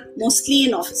not, were mostly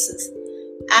in offices.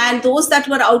 And those that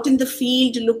were out in the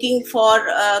field looking for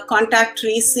contact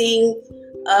tracing,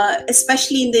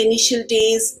 especially in the initial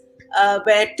days,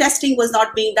 where testing was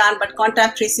not being done, but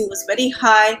contact tracing was very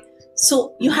high.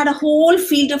 So you had a whole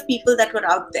field of people that were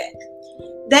out there.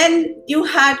 Then you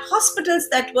had hospitals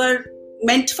that were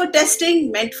meant for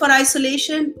testing, meant for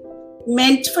isolation,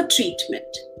 meant for treatment.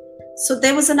 So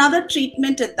there was another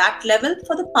treatment at that level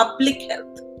for the public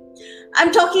health.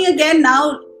 I'm talking again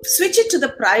now, switch it to the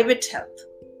private health.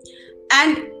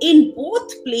 And in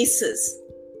both places,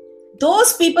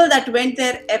 those people that went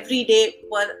there every day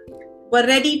were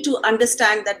ready to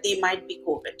understand that they might be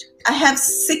COVID. I have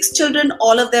 6 children,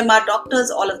 all of them are doctors,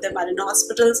 all of them are in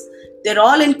hospitals. They're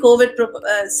all in COVID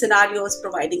scenarios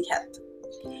providing health.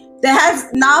 There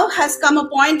has come a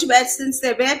point where, since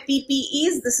there were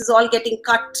PPEs, this is all getting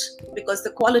cut because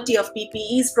the quality of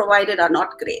PPEs provided are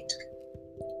not great.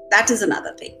 That is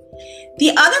another thing. The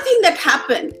other thing that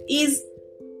happened is,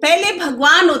 pehle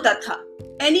Bhagwan hota tha.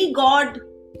 Any god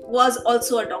was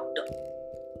also a doctor.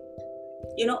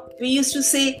 We used to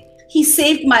say, he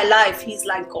saved my life, he's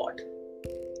like God.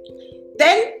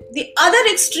 Then the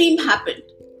other extreme happened.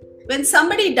 When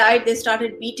somebody died, they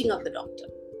started beating up the doctor.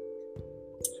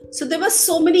 So there were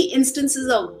so many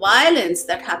instances of violence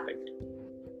that happened.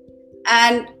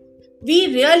 And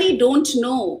we really don't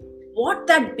know what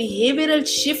that behavioral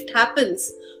shift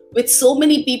happens with so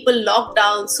many people locked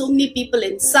down, so many people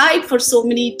inside for so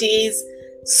many days,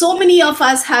 so many of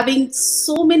us having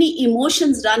so many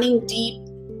emotions running deep,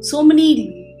 so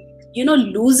many,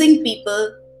 losing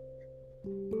people.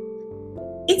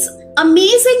 It's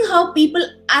amazing how people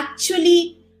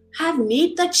actually have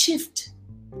made that shift.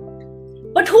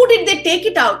 But who did they take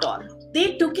it out on?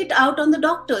 They took it out on the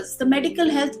doctors, the medical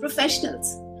health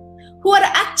professionals, who are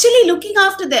actually looking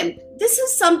after them. This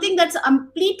is something that's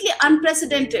completely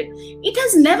unprecedented. It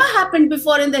has never happened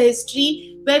before in the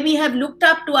history where we have looked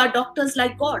up to our doctors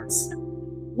like gods.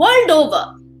 World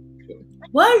over.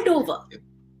 World over.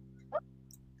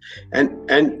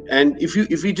 And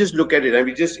if we just look at it, and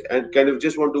we just and kind of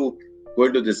just want to go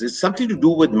into this, it's something to do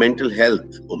with mental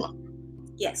health, Uma.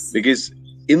 Yes. Because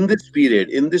in this period,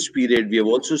 we have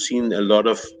also seen a lot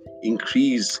of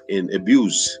increase in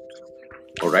abuse.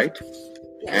 All right.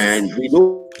 Yes. And we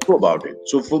know about it.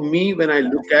 So for me, when I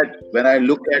look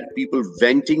at people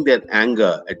venting their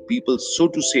anger at people, so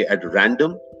to say, at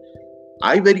random,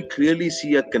 I very clearly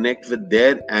see a connect with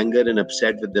their anger and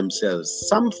upset with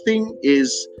themselves.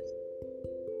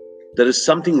 There is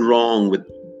something wrong with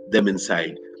them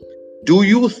inside. Do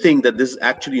you think that this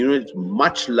actually, it's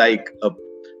much like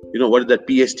what is that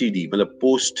PSTD, well, a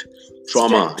post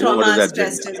trauma, what is that?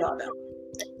 Stress disorder.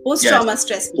 Post trauma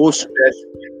stress disorder. Post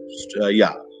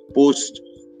stress, post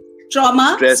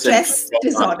trauma stress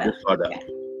disorder. Yeah.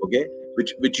 Okay,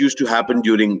 which used to happen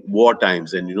during war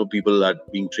times, and people are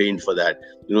being trained for that.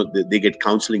 They get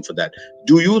counseling for that.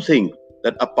 Do you think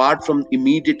that apart from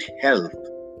immediate health,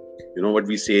 what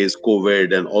we say is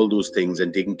COVID and all those things,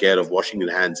 and taking care of washing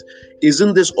your hands,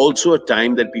 isn't this also a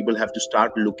time that people have to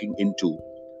start looking into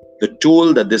the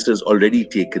toll that this has already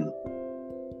taken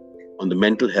on the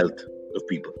mental health of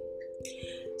people?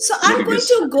 So I'm going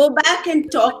to go back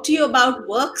and talk to you about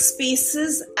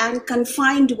workspaces and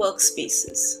confined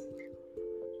workspaces.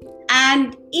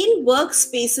 And in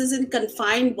workspaces, in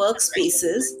confined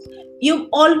workspaces, you've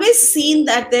always seen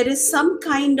that there is some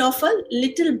kind of a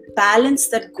little balance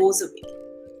that goes away.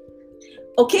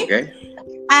 Okay?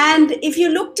 And if you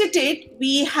looked at it,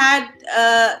 we had,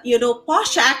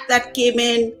 Posh Act that came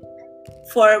in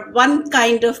for one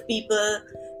kind of people.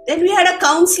 Then we had a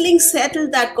counseling settle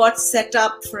that got set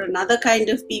up for another kind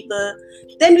of people.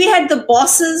 Then we had the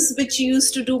bosses, which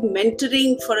used to do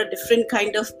mentoring for a different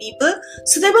kind of people.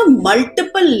 So there were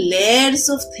multiple layers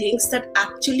of things that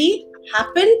actually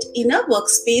happened in a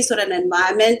workspace or an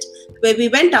environment where we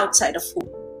went outside of home.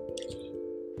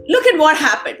 Look at what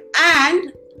happened.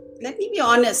 And let me be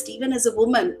honest, even as a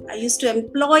woman, I used to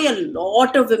employ a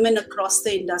lot of women across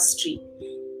the industry.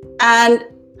 And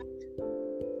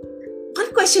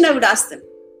one question I would ask them,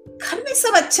 घर में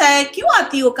सब अच्छा है, क्यों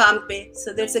आती हो काम पे?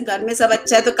 So they say, घर में सब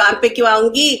अच्छा है तो काम पे क्यों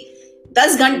आऊंगी?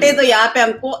 10 घंटे तो यहाँ पे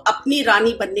हमको अपनी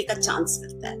रानी बनने का चांस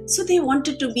मिलता है. So they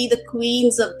wanted to be the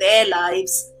queens of their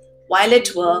lives while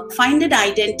at work, find an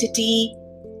identity,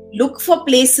 look for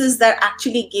places that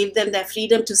actually gave them their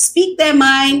freedom to speak their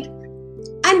mind.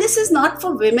 And this is not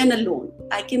for women alone.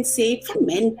 I can say it for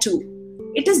men too.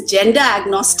 It is gender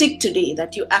agnostic today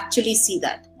that you actually see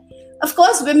that. Of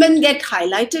course, women get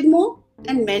highlighted more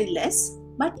and men less,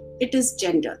 but it is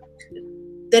gender.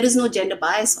 There is no gender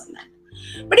bias on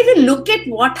that. But if you look at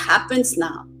what happens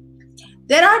now,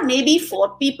 there are maybe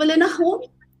 4 people in a home.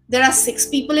 There are 6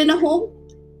 people in a home.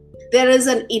 There is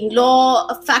an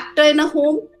in-law factor in a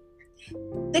home.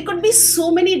 There could be so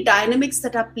many dynamics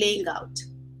that are playing out.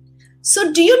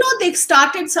 So do you know they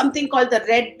started something called the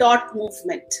red dot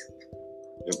movement?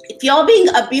 If you're being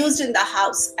abused in the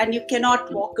house and you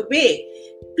cannot walk away,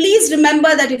 please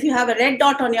remember that if you have a red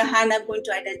dot on your hand, I'm going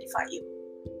to identify you.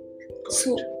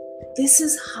 So this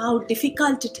is how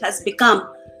difficult it has become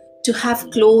to have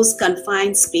closed,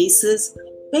 confined spaces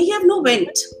where you have no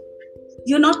vent.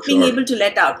 You're not being able to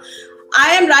let out.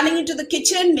 I am running into the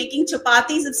kitchen making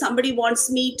chapatis if somebody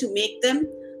wants me to make them.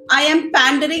 I am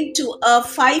pandering to a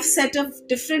 5 set of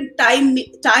different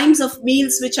times of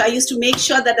meals, which I used to make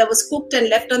sure that I was cooked and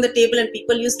left on the table and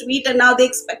people used to eat, and now they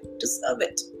expect to serve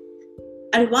it.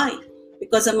 And why?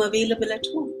 Because I'm available at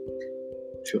home.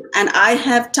 Sure. And I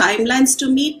have timelines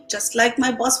to meet, just like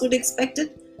my boss would expect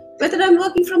it, whether I'm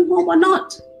working from home or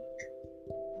not.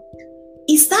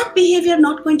 Is that behavior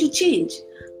not going to change?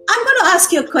 I'm going to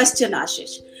ask you a question,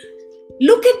 Ashish.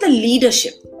 Look at the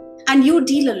leadership. And you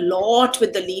deal a lot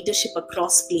with the leadership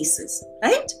across places,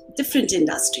 right? Different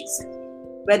industries.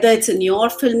 Whether it's in your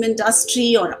film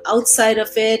industry or outside of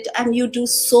it, and you do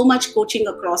so much coaching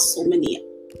across so many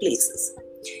places.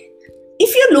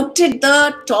 If you looked at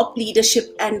the top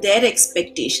leadership and their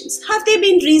expectations, have they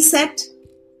been reset?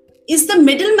 Is the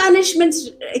middle management's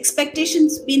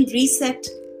expectations been reset?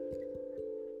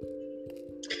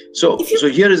 So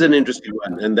here is an interesting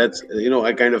one, and that's,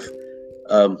 I kind of,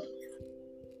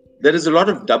 there is a lot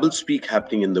of double speak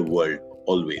happening in the world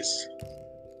always.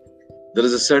 There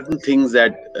is a certain things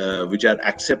that which are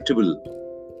acceptable,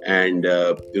 and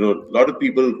a lot of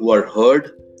people who are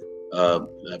heard,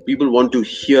 people want to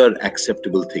hear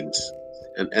acceptable things,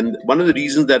 and one of the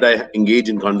reasons that I engage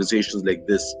in conversations like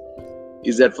this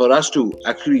is that for us to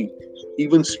actually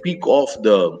even speak of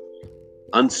the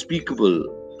unspeakable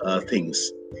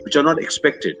things which are not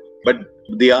expected, but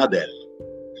they are there.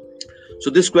 So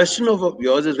this question of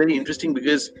yours is very interesting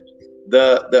because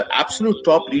the absolute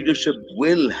top leadership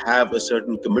will have a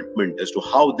certain commitment as to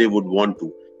how they would want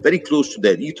to, very close to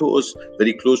their ethos,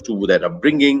 very close to their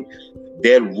upbringing,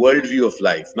 their worldview of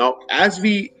life. Now, as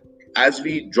we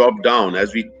drop down,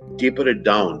 as we taper it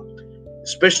down,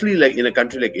 especially like in a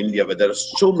country like India where there are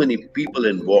so many people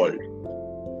involved,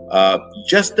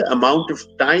 just the amount of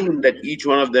time that each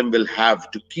one of them will have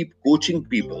to keep coaching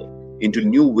people into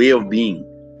new way of being,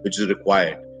 which is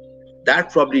required,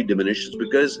 that probably diminishes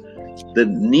because the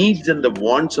needs and the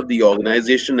wants of the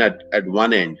organization at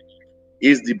one end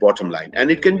is the bottom line. And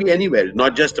it can be anywhere,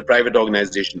 not just a private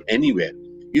organization, anywhere,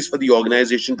 is for the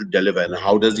organization to deliver. And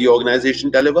how does the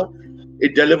organization deliver?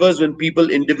 It delivers when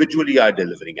people individually are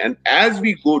delivering. And as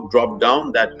we go drop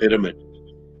down that pyramid,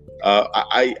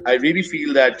 I really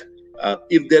feel that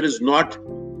if there is not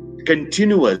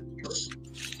continuous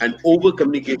and over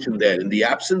communication there, in the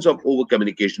absence of over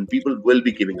communication, people will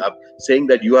be giving up, saying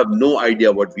that you have no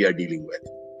idea what we are dealing with.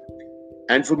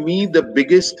 And for me, the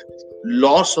biggest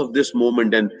loss of this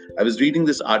moment, and I was reading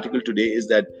this article today, is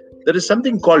that there is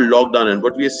something called lockdown. And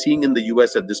what we are seeing in the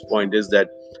US at this point is that,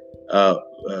 uh,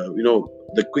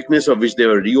 the quickness of which they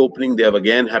were reopening, they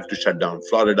have to shut down.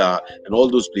 Florida and all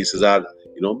those places are,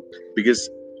 because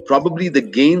probably the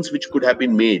gains which could have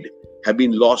been made have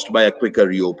been lost by a quicker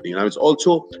reopening. Now, it's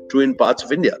also true in parts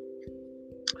of India.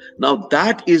 Now,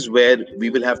 that is where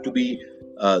we will have to be.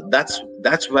 That's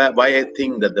why I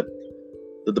think that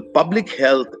the public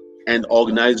health and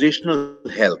organizational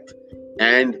health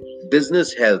and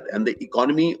business health and the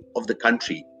economy of the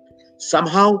country,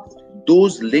 somehow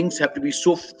those links have to be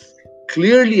so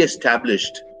clearly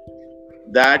established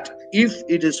that if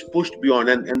it is pushed beyond,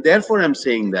 and therefore I'm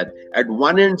saying that at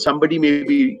one end somebody may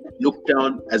be looked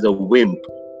down as a wimp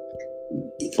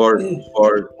for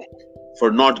for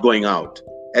for not going out.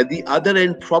 At the other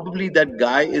end, probably that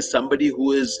guy is somebody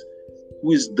who is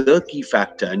the key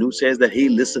factor and who says that, hey,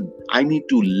 listen, I need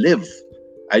to live,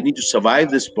 I need to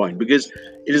survive this point, because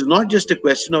it is not just a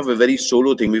question of a very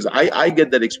solo thing, because I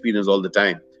get that experience all the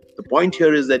time. The point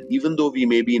here is that even though we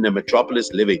may be in a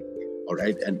metropolis living, all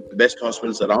right, and the best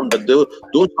hospitals around, but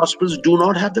those hospitals do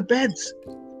not have the beds.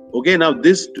 Okay, now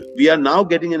we are now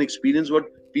getting an experience what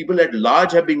people at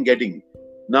large have been getting.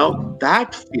 Now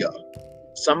that fear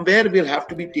somewhere will have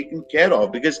to be taken care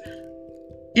of, because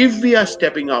if we are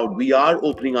stepping out, we are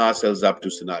opening ourselves up to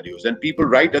scenarios, and people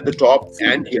right at the top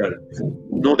and here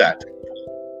know that,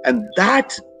 and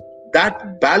that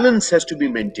balance has to be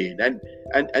maintained.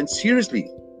 And seriously,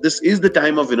 this is the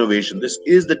time of innovation. This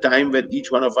is the time where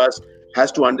each one of us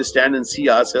has to understand and see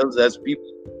ourselves as people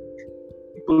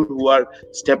who are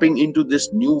stepping into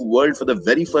this new world for the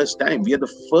very first time. We are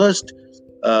the first,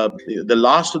 the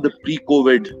last of the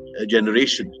pre-COVID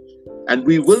generation, and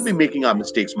we will be making our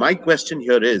mistakes. My question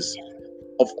here is,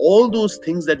 of all those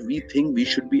things that we think we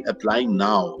should be applying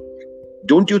now,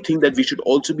 don't you think that we should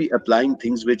also be applying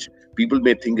things which people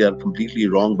may think are completely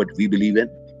wrong, but we believe in?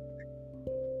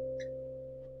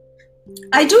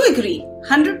 I do agree,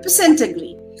 100%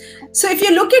 agree. So if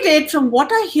you look at it from what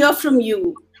I hear from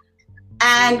you,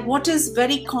 and what is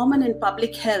very common in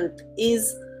public health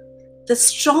is the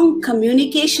strong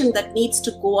communication that needs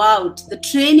to go out, the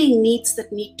training needs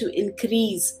that need to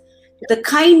increase, the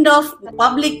kind of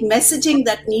public messaging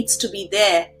that needs to be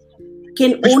there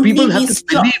can Which only people have be to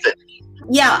strong. believe in.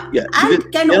 Yeah,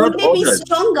 and can only be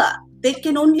stronger. They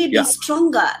can only be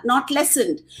stronger, not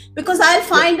lessened. Because I'll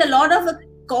find a lot of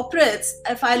corporates,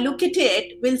 if I look at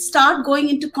it, will start going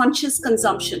into conscious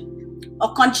consumption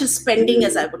or conscious spending,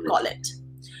 as I would call it.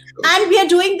 And we are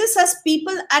doing this as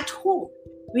people at home.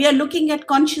 We are looking at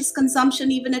conscious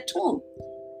consumption even at home.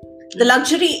 The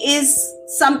luxury is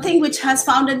something which has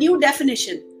found a new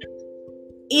definition.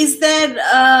 Is there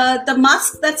the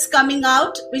mask that's coming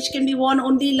out, which can be worn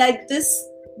only like this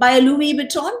by a Louis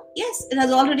Vuitton? Yes, it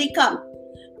has already come.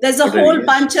 There's a whole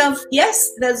bunch of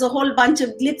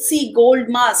glitzy gold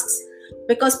masks,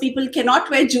 because people cannot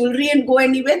wear jewelry and go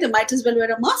anywhere. They might as well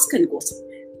wear a mask and go somewhere.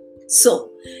 So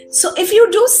if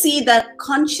you do see that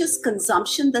conscious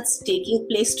consumption that's taking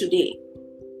place today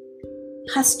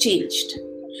has changed.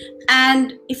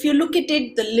 And if you look at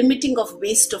it, the limiting of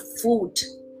waste of food,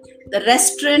 the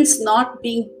restaurants not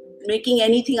making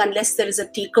anything unless there is a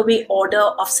takeaway order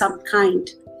of some kind.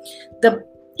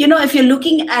 If you're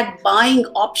looking at buying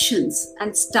options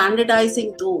and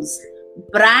standardizing those,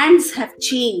 brands have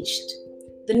changed.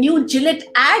 The new Gillette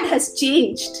ad has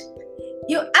changed.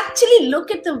 You actually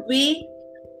look at the way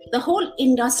the whole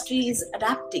industry is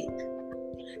adapting.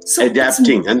 So it's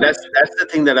Adapting, and that's the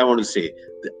thing that I want to say.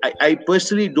 I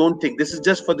personally don't think this is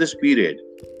just for this period.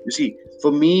 You see,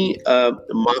 for me,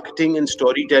 marketing and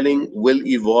storytelling will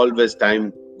evolve as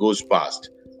time goes past.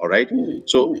 All right,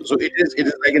 so it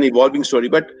is like an evolving story.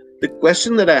 But the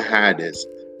question that I had is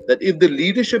that if the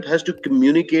leadership has to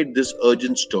communicate this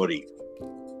urgent story,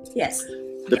 yes,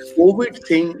 the COVID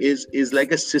thing is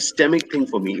like a systemic thing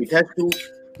for me. It has to.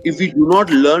 If we do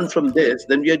not learn from this,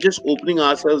 then we are just opening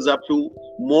ourselves up to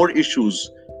more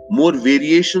issues, more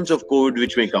variations of COVID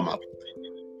which may come up.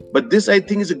 But this, I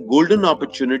think, is a golden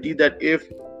opportunity that if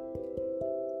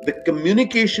the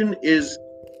communication is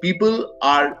people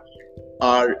are,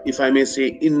 if I may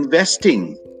say,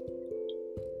 investing,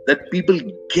 that people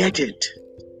get it.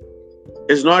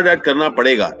 It's not that karna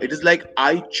padega. It is like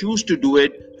I choose to do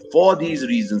it for these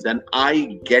reasons and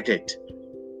I get it.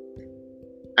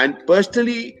 And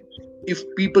personally, if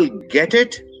people get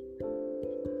it,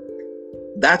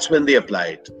 that's when they apply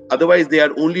it. Otherwise, they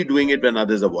are only doing it when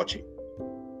others are watching.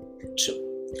 true.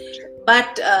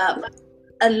 But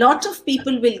a lot of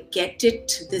people will get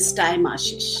it this time,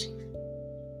 Ashish.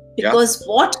 Because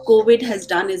what COVID has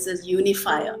done is a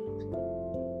unifier.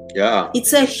 Yeah.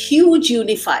 It's a huge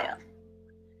unifier.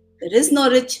 There is no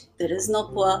rich, there is no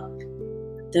poor,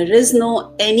 there is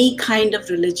no any kind of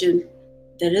religion,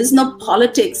 there is no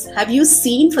politics. Have you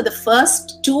seen for the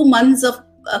first 2 months of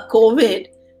COVID,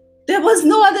 there was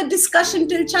no other discussion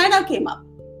till China came up.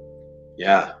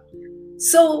 Yeah.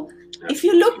 So if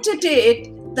you looked at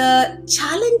it, the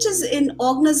challenges in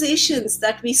organizations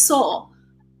that we saw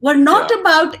were not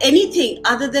about anything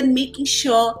other than making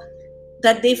sure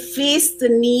that they faced the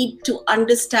need to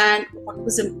understand what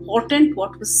was important,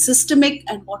 what was systemic,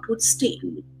 and what would stay.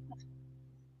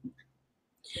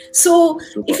 So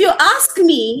if you ask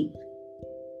me,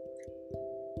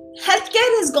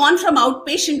 healthcare has gone from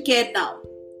outpatient care now.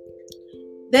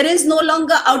 There is no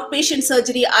longer outpatient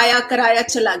surgery, aaya karaya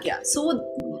chala gaya. So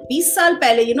 20 saal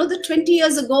pehle, the 20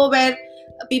 years ago where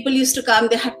people used to come,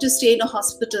 they had to stay in a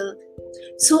hospital.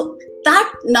 So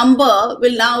that number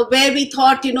will now, where we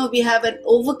thought, we have an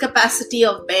overcapacity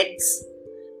of beds.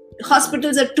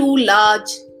 Hospitals are too large.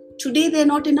 Today, they're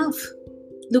not enough.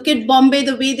 Look at Bombay,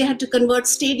 the way they had to convert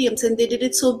stadiums, and they did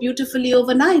it so beautifully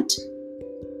overnight.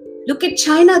 Look at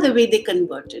China, the way they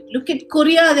converted. Look at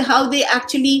Korea, how they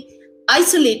actually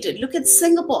isolated. Look at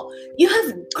Singapore. You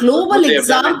have global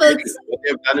examples. What they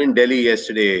have done in Delhi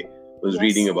yesterday, was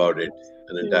reading about it.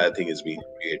 An entire thing is being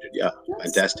created. Yeah,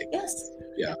 fantastic. Yes.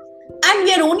 Yeah. And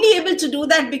we are only able to do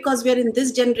that because we are in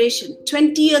this generation.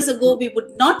 20 years ago, we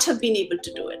would not have been able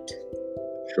to do it.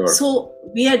 Sure. So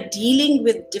we are dealing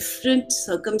with different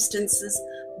circumstances.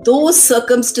 Those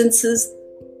circumstances,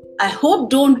 I hope,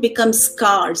 don't become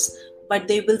scars, but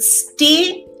they will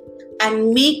stay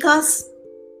and make us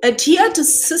adhere to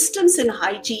systems in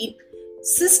hygiene,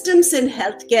 systems in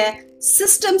healthcare,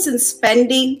 systems in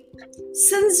spending,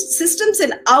 systems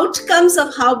and outcomes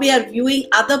of how we are viewing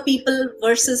other people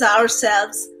versus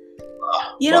ourselves.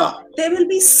 There will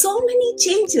be so many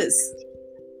changes.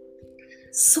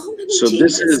 So many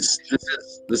changes.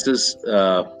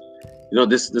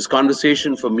 This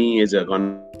conversation for me is a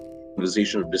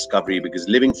conversation of discovery, because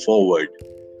living forward,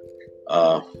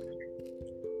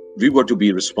 we were to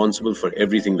be responsible for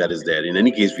everything that is there. In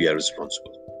any case, we are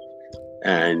responsible.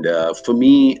 And for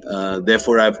me,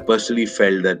 therefore, I've personally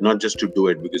felt that not just to do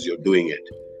it because you're doing it,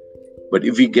 but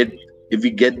if we get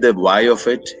the why of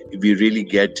it, if we really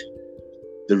get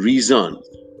the reason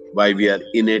why we are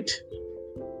in it,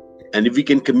 and if we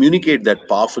can communicate that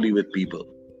powerfully with people,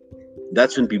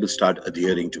 that's when people start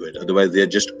adhering to it. Otherwise, they're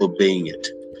just obeying it.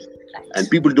 And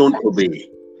people don't obey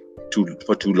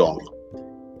for too long.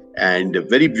 And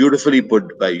very beautifully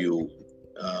put by you,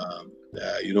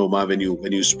 Ma, when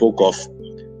you spoke of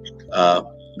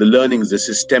the learnings, the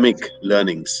systemic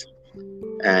learnings,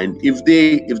 and if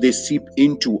they seep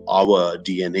into our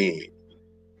DNA,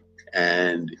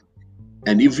 and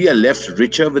if we are left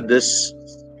richer with this,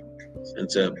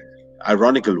 it's a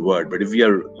ironical word, but if we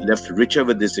are left richer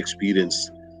with this experience,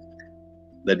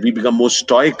 that we become more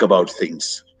stoic about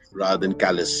things rather than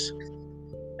callous,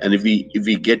 and if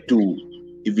we get to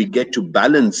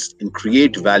balance and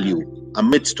create value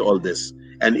amidst all this,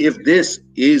 and if this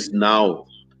is now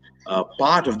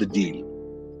part of the deal,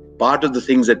 part of the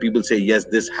things that people say, yes,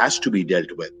 this has to be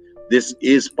dealt with, this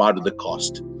is part of the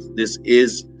cost, this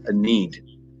is a need,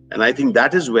 and I think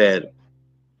that is where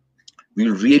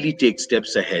we'll really take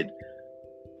steps ahead.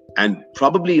 And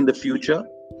probably in the future,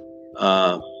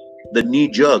 the knee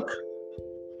jerk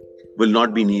will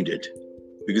not be needed,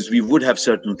 because we would have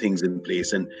certain things in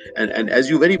place. And as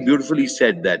you very beautifully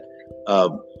said, that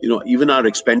even our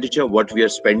expenditure, what we are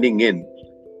spending in,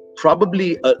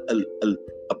 probably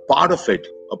a part of it,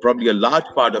 or probably a large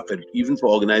part of it, even for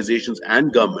organizations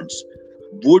and governments,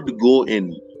 would go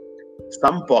in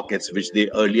some pockets which they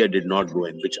earlier did not go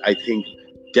in, which I think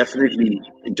definitely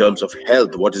in terms of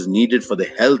health, what is needed for the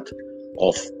health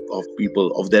of, of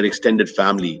people, of their extended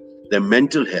family, their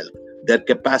mental health, their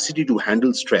capacity to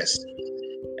handle stress,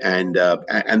 and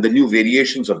the new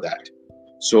variations of that.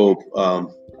 So,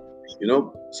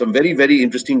 some very, very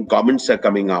interesting comments are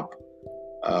coming up.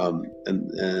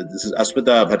 And this is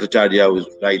Asmita Bhattacharya who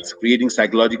writes, creating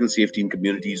psychological safety in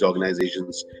communities,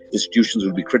 organizations, institutions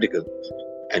will be critical,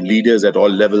 and leaders at all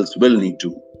levels will need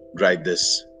to drive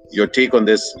this. Your take on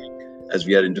this as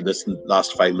we are into this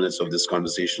last 5 minutes of this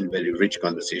conversation, very rich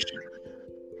conversation.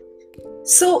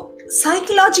 So,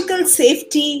 psychological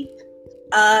safety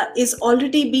is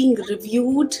already being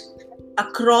reviewed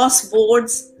across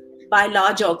boards by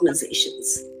large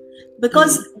organizations,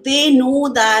 because they know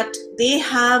that they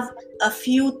have a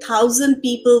few thousand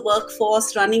people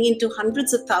workforce running into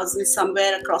hundreds of thousands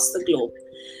somewhere across the globe,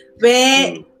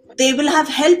 where they will have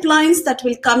helplines that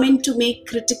will come in to make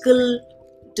critical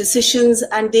decisions,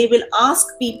 and they will ask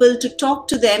people to talk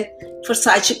to them for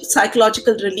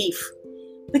psychological relief.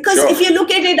 Because if you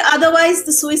look at it, otherwise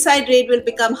the suicide rate will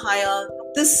become higher,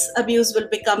 this abuse will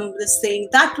become this thing,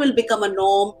 that will become a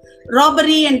norm,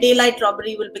 robbery and daylight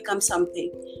robbery will become something.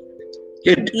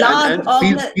 And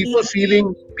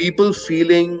people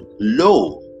feeling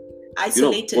low,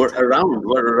 isolated, were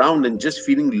around and just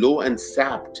feeling low and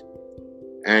sapped.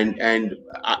 And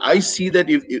I see that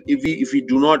if we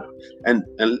do not, and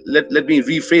let me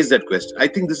rephrase that question. I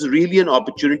think this is really an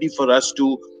opportunity for us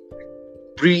to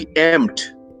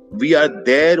preempt. We are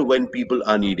there when people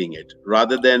are needing it,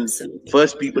 rather than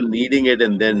first people needing it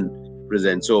and then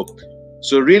present. So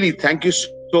really, thank you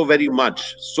so very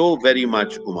much,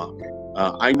 Uma.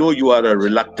 I know you are a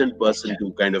reluctant person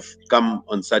to kind of come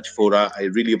on such fora. I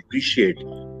really appreciate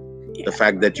the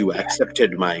fact that you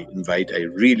accepted my invite. I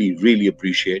really, really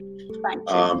appreciate. Thank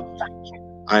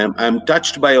you. I am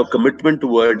touched by your commitment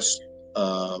towards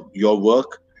your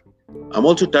work. I'm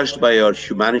also touched by your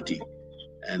humanity.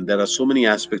 And there are so many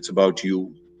aspects about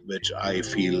you which I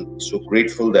feel so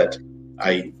grateful that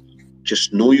I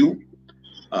just know you.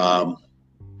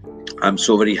 I'm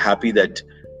so very happy that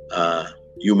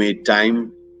you made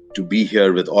time to be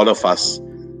here with all of us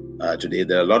today.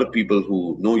 There are a lot of people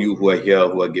who know you, who are here,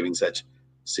 who are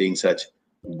saying such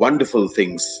wonderful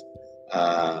things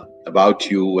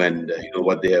about you and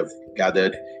what they have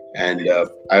gathered. And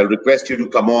I'll request you to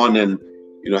come on and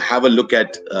have a look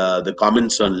at the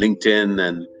comments on LinkedIn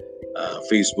and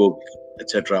Facebook,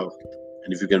 etc.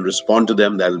 And if you can respond to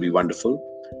them, that'll be wonderful.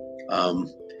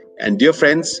 And dear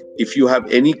friends, if you have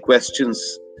any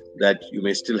questions that you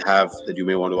may still have, that you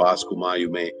may want to ask Uma, you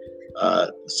may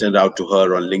send out to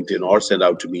her on LinkedIn or send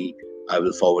out to me. I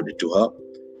will forward it to her.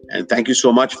 And thank you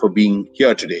so much for being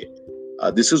here today.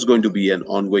 This is going to be an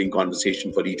ongoing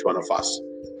conversation for each one of us,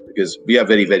 because we are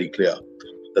very, very clear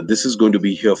that this is going to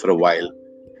be here for a while.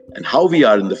 And how we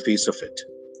are in the face of it,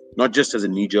 not just as a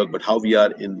knee-jerk, but how we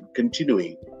are in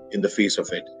continuing in the face of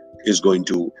it, is going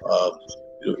to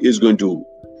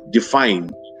define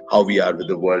how we are with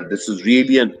the world. This is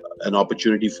really an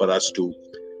opportunity for us to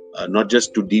not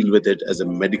just to deal with it as a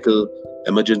medical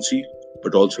emergency,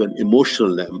 but also an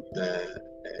emotional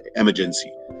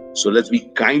emergency. So let's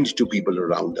be kind to people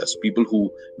around us, people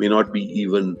who may not be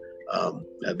even,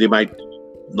 they might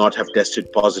not have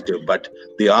tested positive, but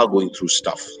they are going through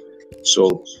stuff.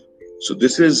 So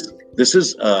this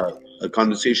is a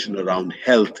conversation around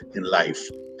health in life.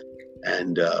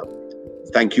 And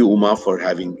thank you, Uma, for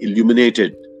having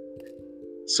illuminated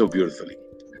so beautifully.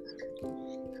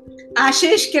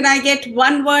 Ashish, can I get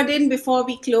one word in before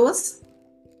we close?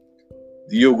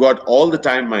 You got all the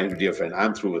time, my dear friend.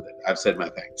 I'm through with it. I've said my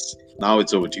thanks. Now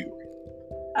it's over to you.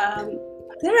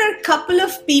 There are a couple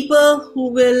of people who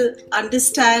will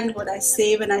understand what I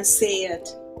say when I say it.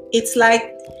 It's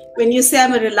like when you say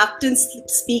I'm a reluctant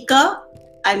speaker,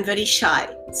 I'm very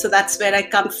shy. So that's where I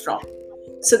come from.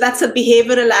 So that's a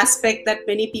behavioral aspect that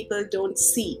many people don't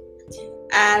see.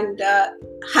 And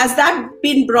has that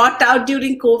been brought out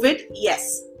during COVID?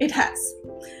 Yes, it has.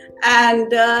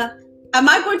 And am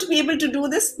I going to be able to do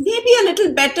this? Maybe a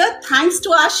little better, thanks to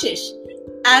Ashish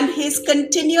and his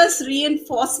continuous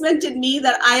reinforcement in me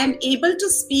that I am able to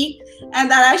speak and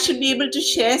that I should be able to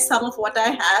share some of what I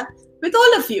have with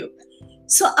all of you.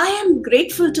 So I am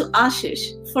grateful to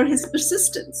Ashish for his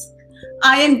persistence.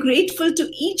 I am grateful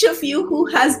to each of you who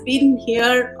has been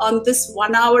here on this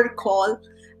 1 hour call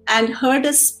and heard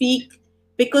us speak,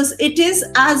 because it is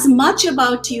as much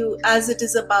about you as it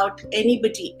is about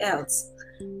anybody else.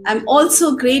 I'm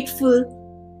also grateful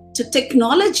to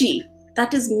technology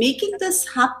that is making this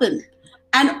happen,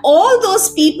 and all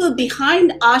those people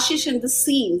behind Ashish in the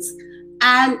scenes,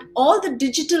 and all the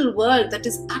digital world that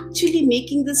is actually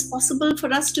making this possible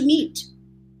for us to meet.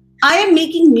 I am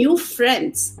making new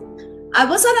friends. I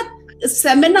was on a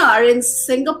seminar in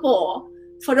Singapore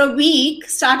for a week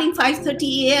starting 5:30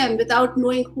 a.m. without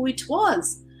knowing who it was.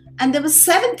 And there were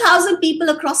 7,000 people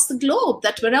across the globe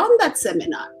that were on that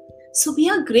seminar. So we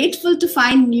are grateful to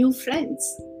find new friends.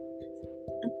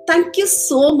 Thank you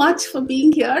so much for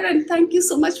being here, and thank you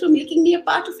so much for making me a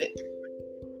part of it.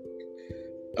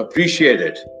 Appreciate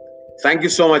it. Thank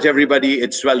you so much, everybody.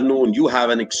 It's well known. You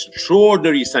have an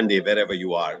extraordinary Sunday wherever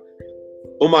you are.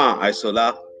 Uma, Aysola,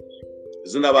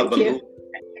 Zindabad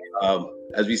Bandhu.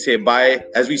 As we say bye,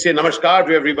 as we say namaskar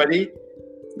to everybody.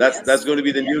 That's going to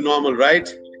be the new normal, right?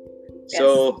 Yes. So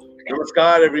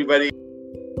namaskar, everybody.